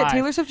a didn't high see it. five.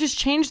 Taylor Swift just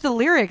changed the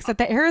lyrics at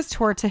the Eras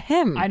tour to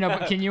him. I know,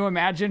 but can you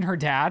imagine her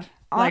dad?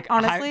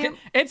 Honestly,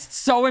 it's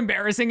so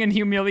embarrassing and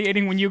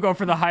humiliating when you go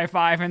for the high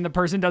five and the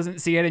person doesn't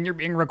see it and you're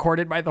being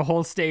recorded by the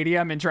whole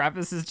stadium and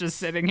Travis is just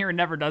sitting here and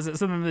never does it.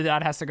 So then the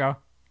dad has to go.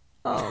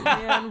 Oh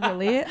man,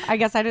 really? I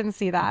guess I didn't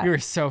see that. You were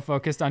so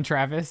focused on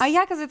Travis.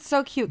 Yeah, because it's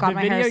so cute. God, The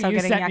my hair is video so you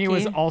getting sent yucky. me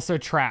was also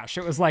trash.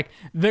 It was like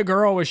the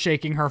girl was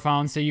shaking her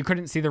phone, so you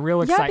couldn't see the real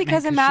Yeah, excitement.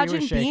 because she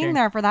imagine was being shaking.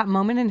 there for that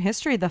moment in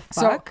history. The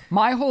So fuck?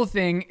 my whole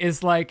thing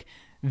is like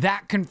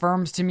that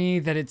confirms to me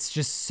that it's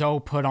just so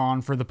put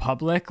on for the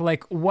public.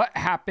 Like what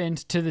happened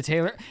to the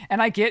Taylor? And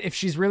I get if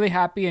she's really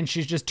happy and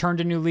she's just turned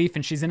a new leaf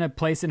and she's in a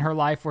place in her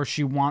life where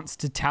she wants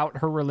to tout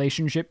her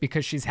relationship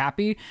because she's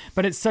happy.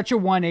 But it's such a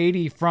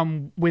 180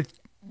 from with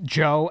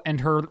Joe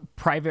and her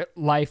private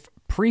life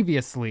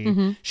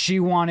previously. She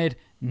wanted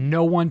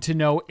no one to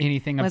know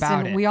anything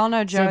about it. We all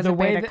know Joe is a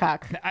beta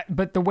cuck.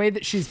 But the way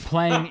that she's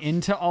playing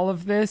into all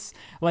of this,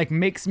 like,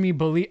 makes me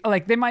believe,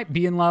 like, they might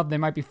be in love, they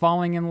might be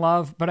falling in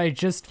love, but I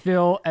just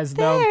feel as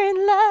though, They're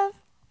in love.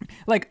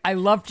 like, I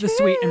loved the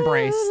sweet True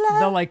embrace. love.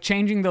 The, like,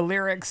 changing the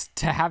lyrics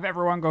to have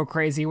everyone go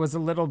crazy was a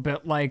little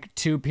bit like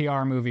too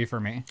PR movie for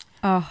me.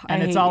 Oh,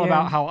 And I it's hate all you.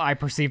 about how I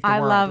perceive the I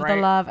world, love right?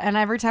 the love. And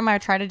every time I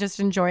try to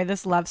just enjoy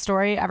this love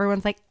story,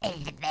 everyone's like,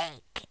 "Hey, the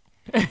fake."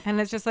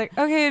 And it's just like,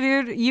 okay,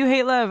 dude, you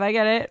hate love. I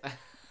get it.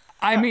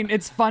 I mean,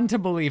 it's fun to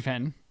believe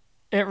in.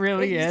 It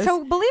really is.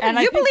 So believe it. And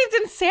I You think- believed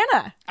in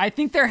Santa. I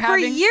think they're For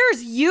having...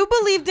 years, you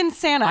believed in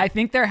Santa. I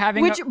think they're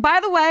having... Which, by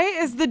the way,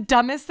 is the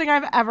dumbest thing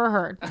I've ever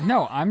heard.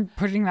 No, I'm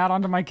putting that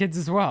onto my kids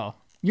as well.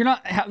 You're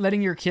not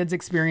letting your kids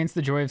experience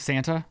the joy of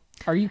Santa?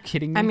 Are you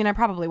kidding me? I mean, I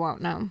probably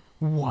won't, no.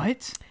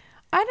 What?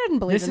 I didn't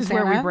believe This in is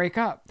Santa. where we break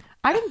up.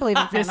 I didn't believe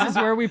in Santa. This is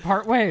where we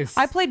part ways.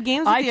 I played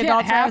games with I the can't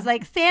adults where I have- was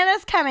like,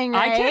 Santa's coming,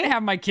 right? I can't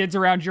have my kids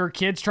around your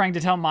kids trying to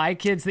tell my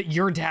kids that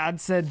your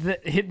dad said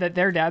that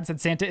their dad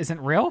said Santa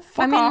isn't real.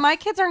 Fuck I mean, off. my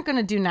kids aren't going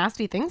to do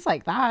nasty things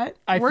like that.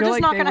 I We're feel just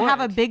like not they going to have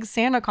a would. big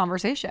Santa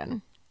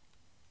conversation.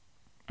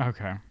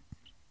 Okay.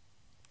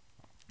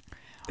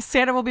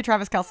 Santa will be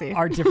Travis Kelce.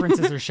 Our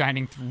differences are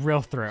shining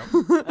real through.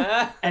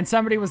 And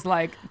somebody was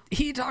like,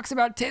 he talks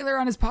about Taylor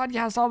on his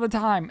podcast all the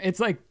time. It's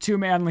like too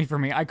manly for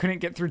me. I couldn't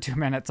get through 2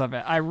 minutes of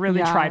it. I really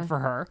Yeah. tried for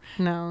her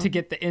No. to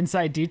get the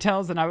inside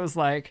details. And I was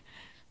like,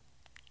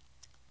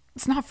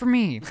 it's not for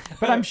me.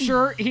 But I'm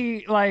sure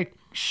he like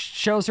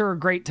shows her a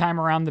great time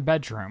around the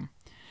bedroom,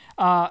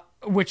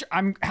 which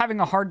I'm having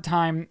a hard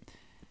time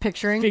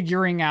Picturing.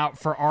 figuring out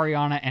for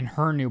Ariana and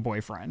her new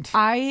boyfriend.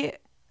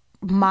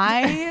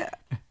 My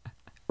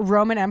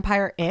Roman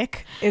Empire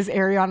ick is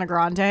Ariana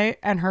Grande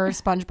and her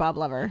SpongeBob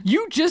lover.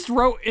 You just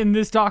wrote in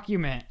this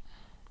document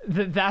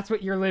that that's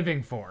what you're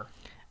living for.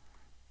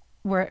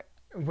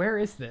 Where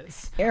is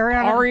this?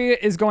 Ariana. Aria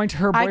is going to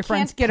her I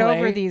boyfriend's can't get play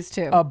over these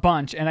two. a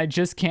bunch, and I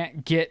just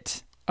can't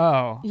get.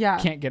 Yeah.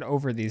 Can't get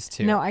over these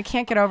two. No, I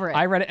can't get over it.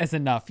 I read it as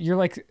enough. You're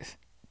like,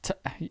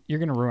 you're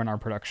gonna ruin our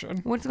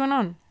production. What's going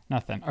on?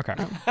 Nothing. Okay.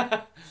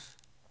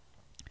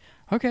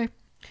 Okay.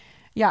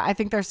 Yeah, I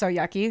think they're so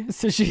yucky.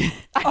 So she.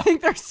 I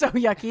think they're so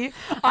yucky.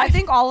 I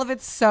think all of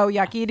it's so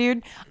yucky,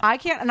 dude. I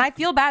can't, and I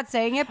feel bad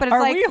saying it, but it's Are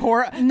like, we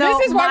no,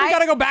 this is why we my-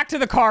 gotta go back to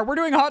the car. We're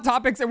doing hot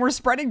topics and we're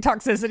spreading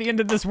toxicity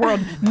into this world.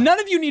 None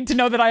of you need to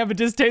know that I have a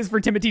distaste for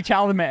Timothée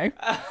Chalamet.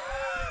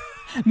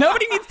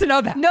 Nobody needs to know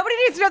that. Nobody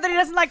needs to know that he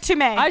doesn't like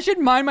Tume. I should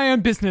mind my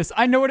own business.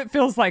 I know what it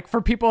feels like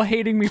for people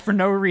hating me for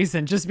no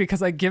reason, just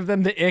because I give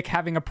them the ick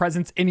having a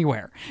presence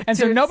anywhere. And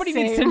so Dude, nobody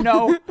needs to same.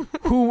 know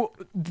who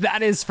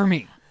that is for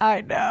me. I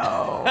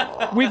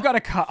know. We've got to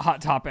cut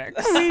hot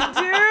topics. We do,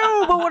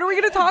 but what are we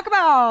going to talk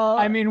about?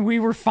 I mean, we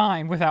were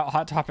fine without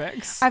hot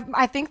topics.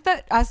 I think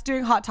that us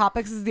doing hot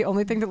topics is the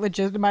only thing that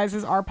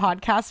legitimizes our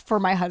podcast for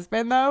my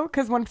husband, though.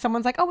 Because when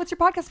someone's like, "Oh, what's your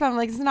podcast about?" I'm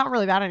like, "It's not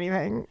really about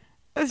anything.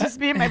 It's just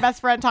me and my best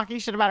friend talking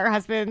shit about our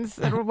husbands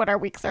and what our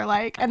weeks are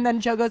like." And then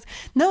Joe goes,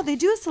 "No, they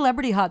do a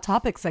celebrity hot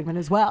topic segment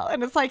as well."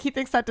 And it's like he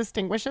thinks that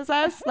distinguishes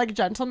us like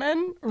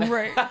gentlemen,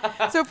 right?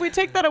 So if we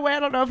take that away, I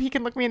don't know if he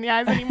can look me in the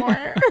eyes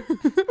anymore.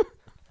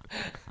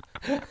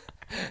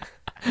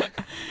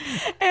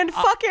 And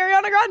fuck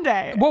Ariana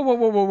Grande.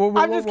 Whoa.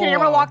 I'm just kidding. I'm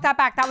gonna walk that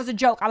back. That was a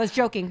joke. I was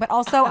joking, but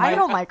also I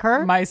don't like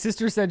her. My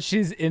sister said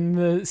she's in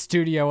the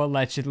studio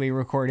allegedly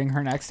recording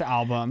her next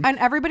album. And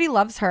everybody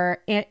loves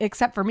her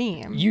except for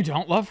me. You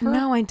don't love her?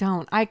 No, I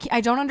don't. I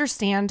don't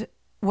understand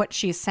what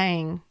she's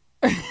saying.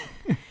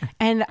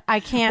 And I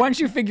can't. Once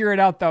you figure it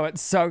out, though,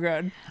 it's so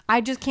good.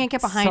 I just can't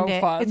get behind So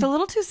it. fun. It's a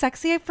little too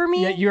sexy for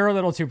me. Yeah, you're a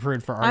little too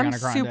prude for Ariana I'm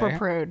Grande. super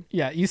prude.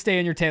 Yeah, you stay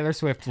in your Taylor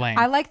Swift lane.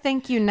 I like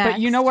Thank You Next. But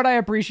you know what I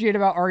appreciate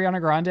about Ariana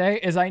Grande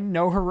is I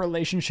know her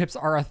relationships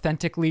are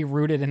authentically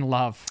rooted in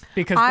love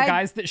because the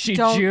guys that she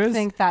don't chooses,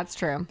 think that's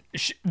true.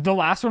 the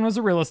last one was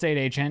a real estate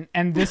agent,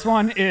 and this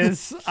one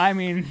is, I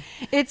mean,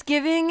 It's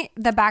giving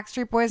the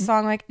Backstreet Boys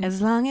song like "As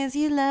Long as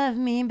You Love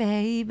Me,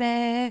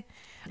 Baby."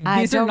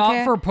 these are don't not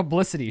care. for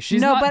publicity. She's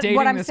no, not but dating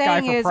what I'm this guy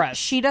saying for is press.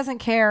 she doesn't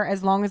care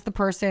as long as the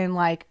person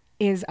like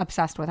is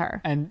obsessed with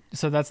her. And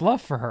so that's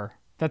love for her.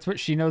 That's what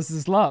she knows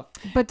is love.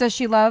 But does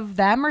she love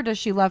them or does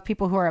she love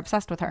people who are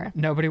obsessed with her?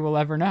 Nobody will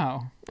ever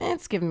know.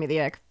 It's giving me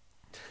the ick.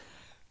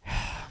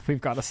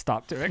 We've got to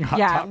stop doing hot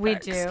Yeah, topics. we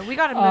do. We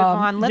got to move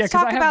on. Let's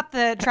talk about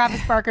the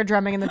Travis Barker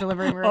drumming in the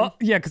delivery room.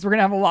 Yeah, because we're going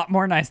to have a lot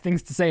more nice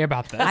things to say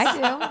about this.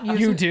 I do.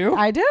 You do?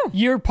 I do.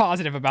 You're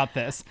positive about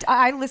this.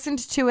 I listened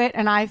to it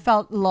and I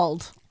felt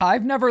lulled.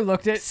 I've never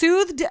looked at...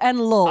 Soothed and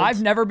lulled.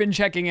 I've never been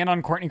checking in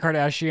on Kourtney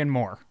Kardashian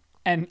more.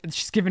 And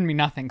she's given me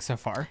nothing so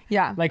far.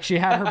 Yeah. Like, she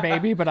had her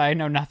baby, but I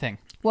know nothing.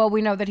 Well,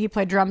 we know that he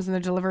played drums in the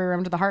delivery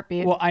room to the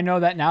heartbeat. Well, I know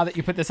that now that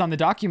you put this on the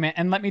document.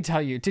 And let me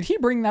tell you, did he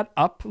bring that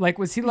up? Like,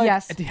 was he like,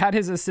 Yes. had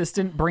his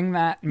assistant bring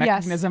that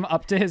mechanism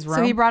up to his room?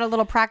 So he brought a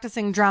little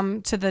practicing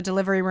drum to the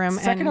delivery room.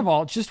 Second of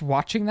all, just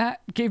watching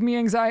that gave me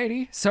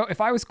anxiety. So if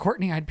I was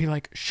Kourtney, I'd be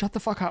like, shut the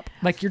fuck up.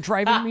 Like, you're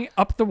driving me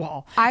up the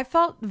wall. I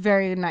felt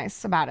very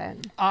nice about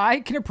it. I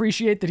can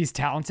appreciate that he's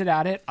talented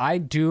at it. I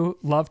do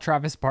love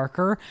Travis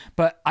Barker,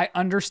 but I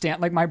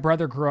understand, like, my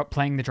brother grew up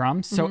playing the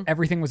drums. So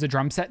everything was a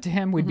drum set to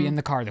him. We'd be in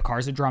the car. The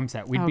car's a drum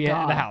set. We'd be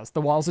at the house.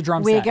 The wall's a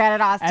drum set. We get it,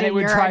 Austin. And it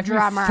would You're drive a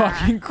drummer. me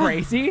fucking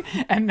crazy.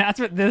 And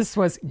that's what this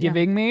was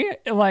giving me.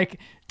 Like,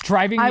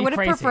 driving me I would have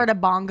crazy. preferred a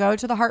bongo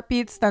to the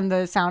heartbeats than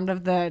the sound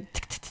of the...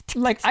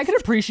 Like, I could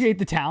appreciate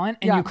the talent,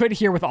 and you could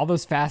hear with all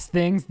those fast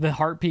things, the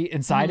heartbeat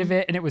inside of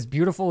it, and it was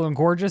beautiful and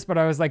gorgeous, but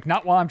I was like,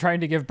 not while I'm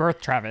trying to give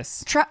birth,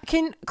 Travis.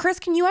 Chris,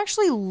 can you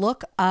actually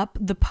look up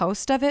the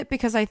post of it?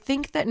 Because I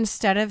think that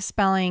instead of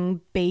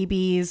spelling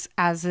babies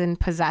as in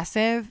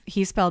possessive,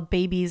 he spelled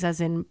babies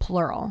as in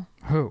plural.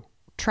 Who?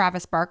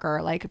 Travis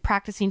Barker, like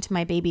practicing to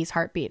my baby's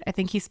heartbeat. I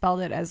think he spelled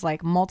it as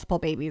like multiple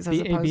babies as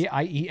opposed...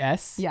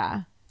 B-A-B-I-E-S?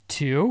 Yeah.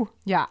 Two?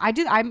 Yeah, I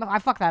do. I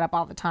fuck that up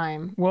all the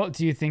time. Well,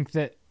 do you think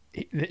that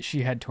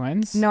she had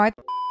twins? No,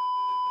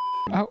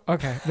 Oh,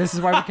 okay. This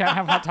is why we can't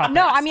have hot topics.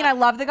 No, I mean, I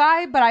love the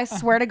guy, but I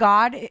swear to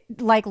God,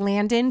 like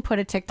Landon put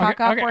a TikTok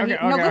up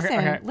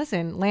where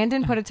listen,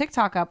 Landon put a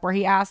TikTok up where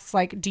he asks,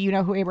 like, do you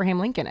know who Abraham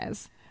Lincoln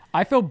is?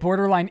 I feel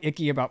borderline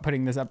icky about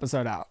putting this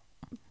episode out.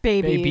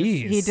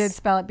 Babies. He did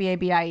spell it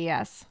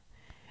B-A-B-I-E-S.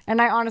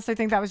 And I honestly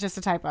think that was just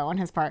a typo on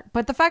his part.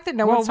 But the fact that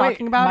no one's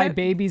talking about my it.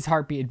 baby's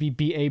heartbeat, it'd be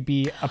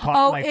B-A-B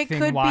it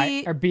could Y,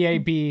 be or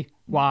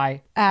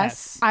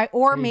B-A-B-Y-S.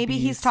 Or maybe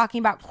he's talking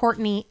about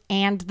Kourtney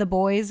and the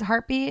boy's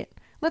heartbeat.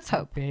 Let's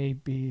hope.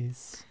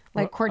 Babies.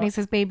 Like Kourtney's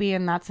his baby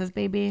and that's his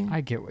baby.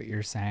 I get what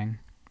you're saying.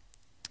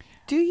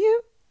 Do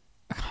you?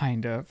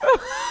 Kind of.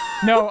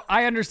 No,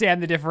 I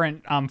understand the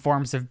different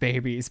forms of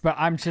babies, but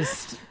I'm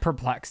just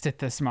perplexed at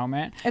this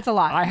moment. It's a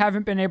lot. I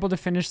haven't been able to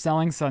finish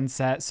Selling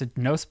Sunset, so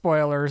no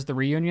spoilers. The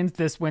reunion's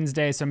this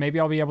Wednesday, so maybe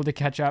I'll be able to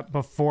catch up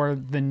before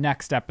the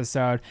next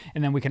episode,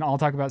 and then we can all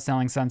talk about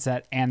Selling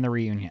Sunset and the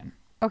reunion.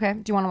 Okay.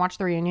 Do you want to watch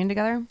the reunion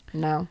together?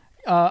 No.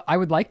 I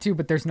would like to,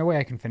 but there's no way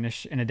I can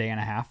finish in a day and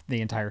a half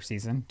the entire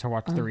season to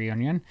watch the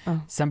reunion.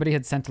 Somebody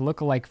had sent a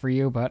lookalike for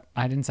you, but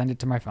I didn't send it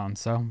to my phone,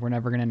 so we're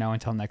never going to know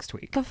until next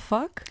week. The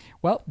fuck?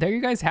 Well, there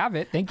you guys have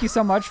it. Thank you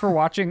so much for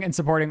watching and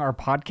supporting our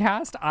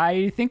podcast.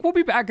 I think we'll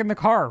be back in the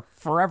car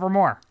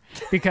forevermore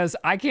because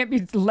I can't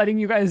be letting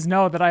you guys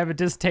know that I have a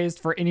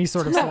distaste for any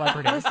sort of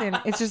celebrity. Listen,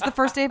 it's just the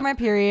first day of my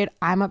period.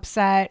 I'm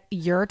upset.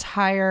 You're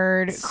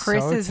tired.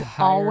 Chris So is tired.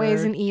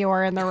 always an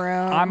Eeyore in the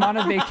room. I'm on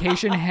a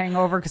vacation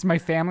hangover because my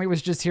family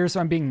was just here, so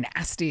I'm being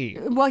nasty.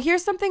 Well,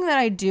 here's something that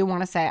I do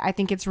want to say. I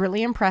think it's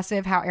really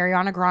impressive how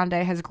Ariana Grande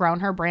has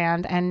grown her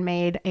brand and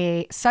made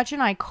such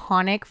an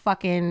iconic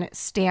fucking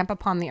stamp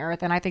upon the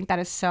earth. And I think that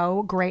is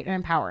so great and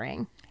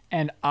empowering.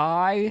 And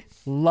I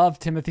love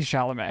Timothée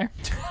Chalamet.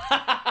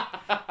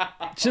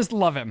 Just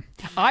love him.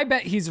 I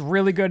bet he's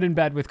really good in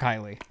bed with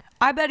Kylie.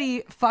 I bet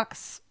he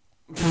fucks.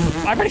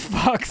 I bet he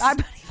fucks. I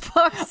bet he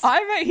fucks. I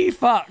bet he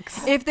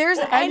fucks. If there's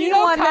you know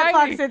anyone that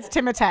Kylie- fucks, it's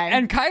Timothée.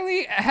 And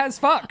Kylie has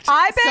fucked.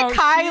 I bet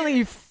So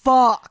Kylie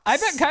fucks. I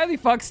bet Kylie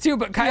fucks too,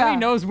 but Kylie Yeah.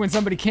 knows when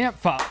somebody can't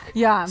fuck.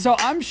 Yeah. So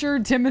I'm sure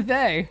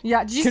Timothée.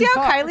 Yeah, did you can see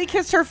how fuck. Kylie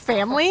kissed her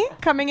family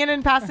coming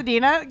in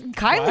Pasadena?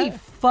 Kylie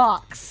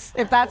fucks,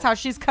 if that's how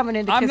she's coming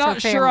in to I'm kiss her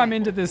not family. sure I'm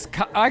into this.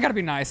 I gotta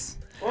be nice.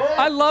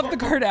 I love the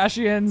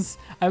Kardashians.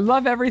 I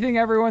love everything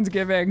everyone's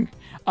giving.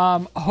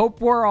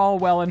 Hope we're all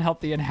well and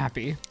healthy and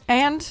happy.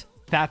 And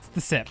That's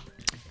the sip.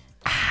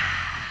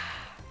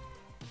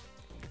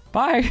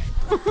 Bye.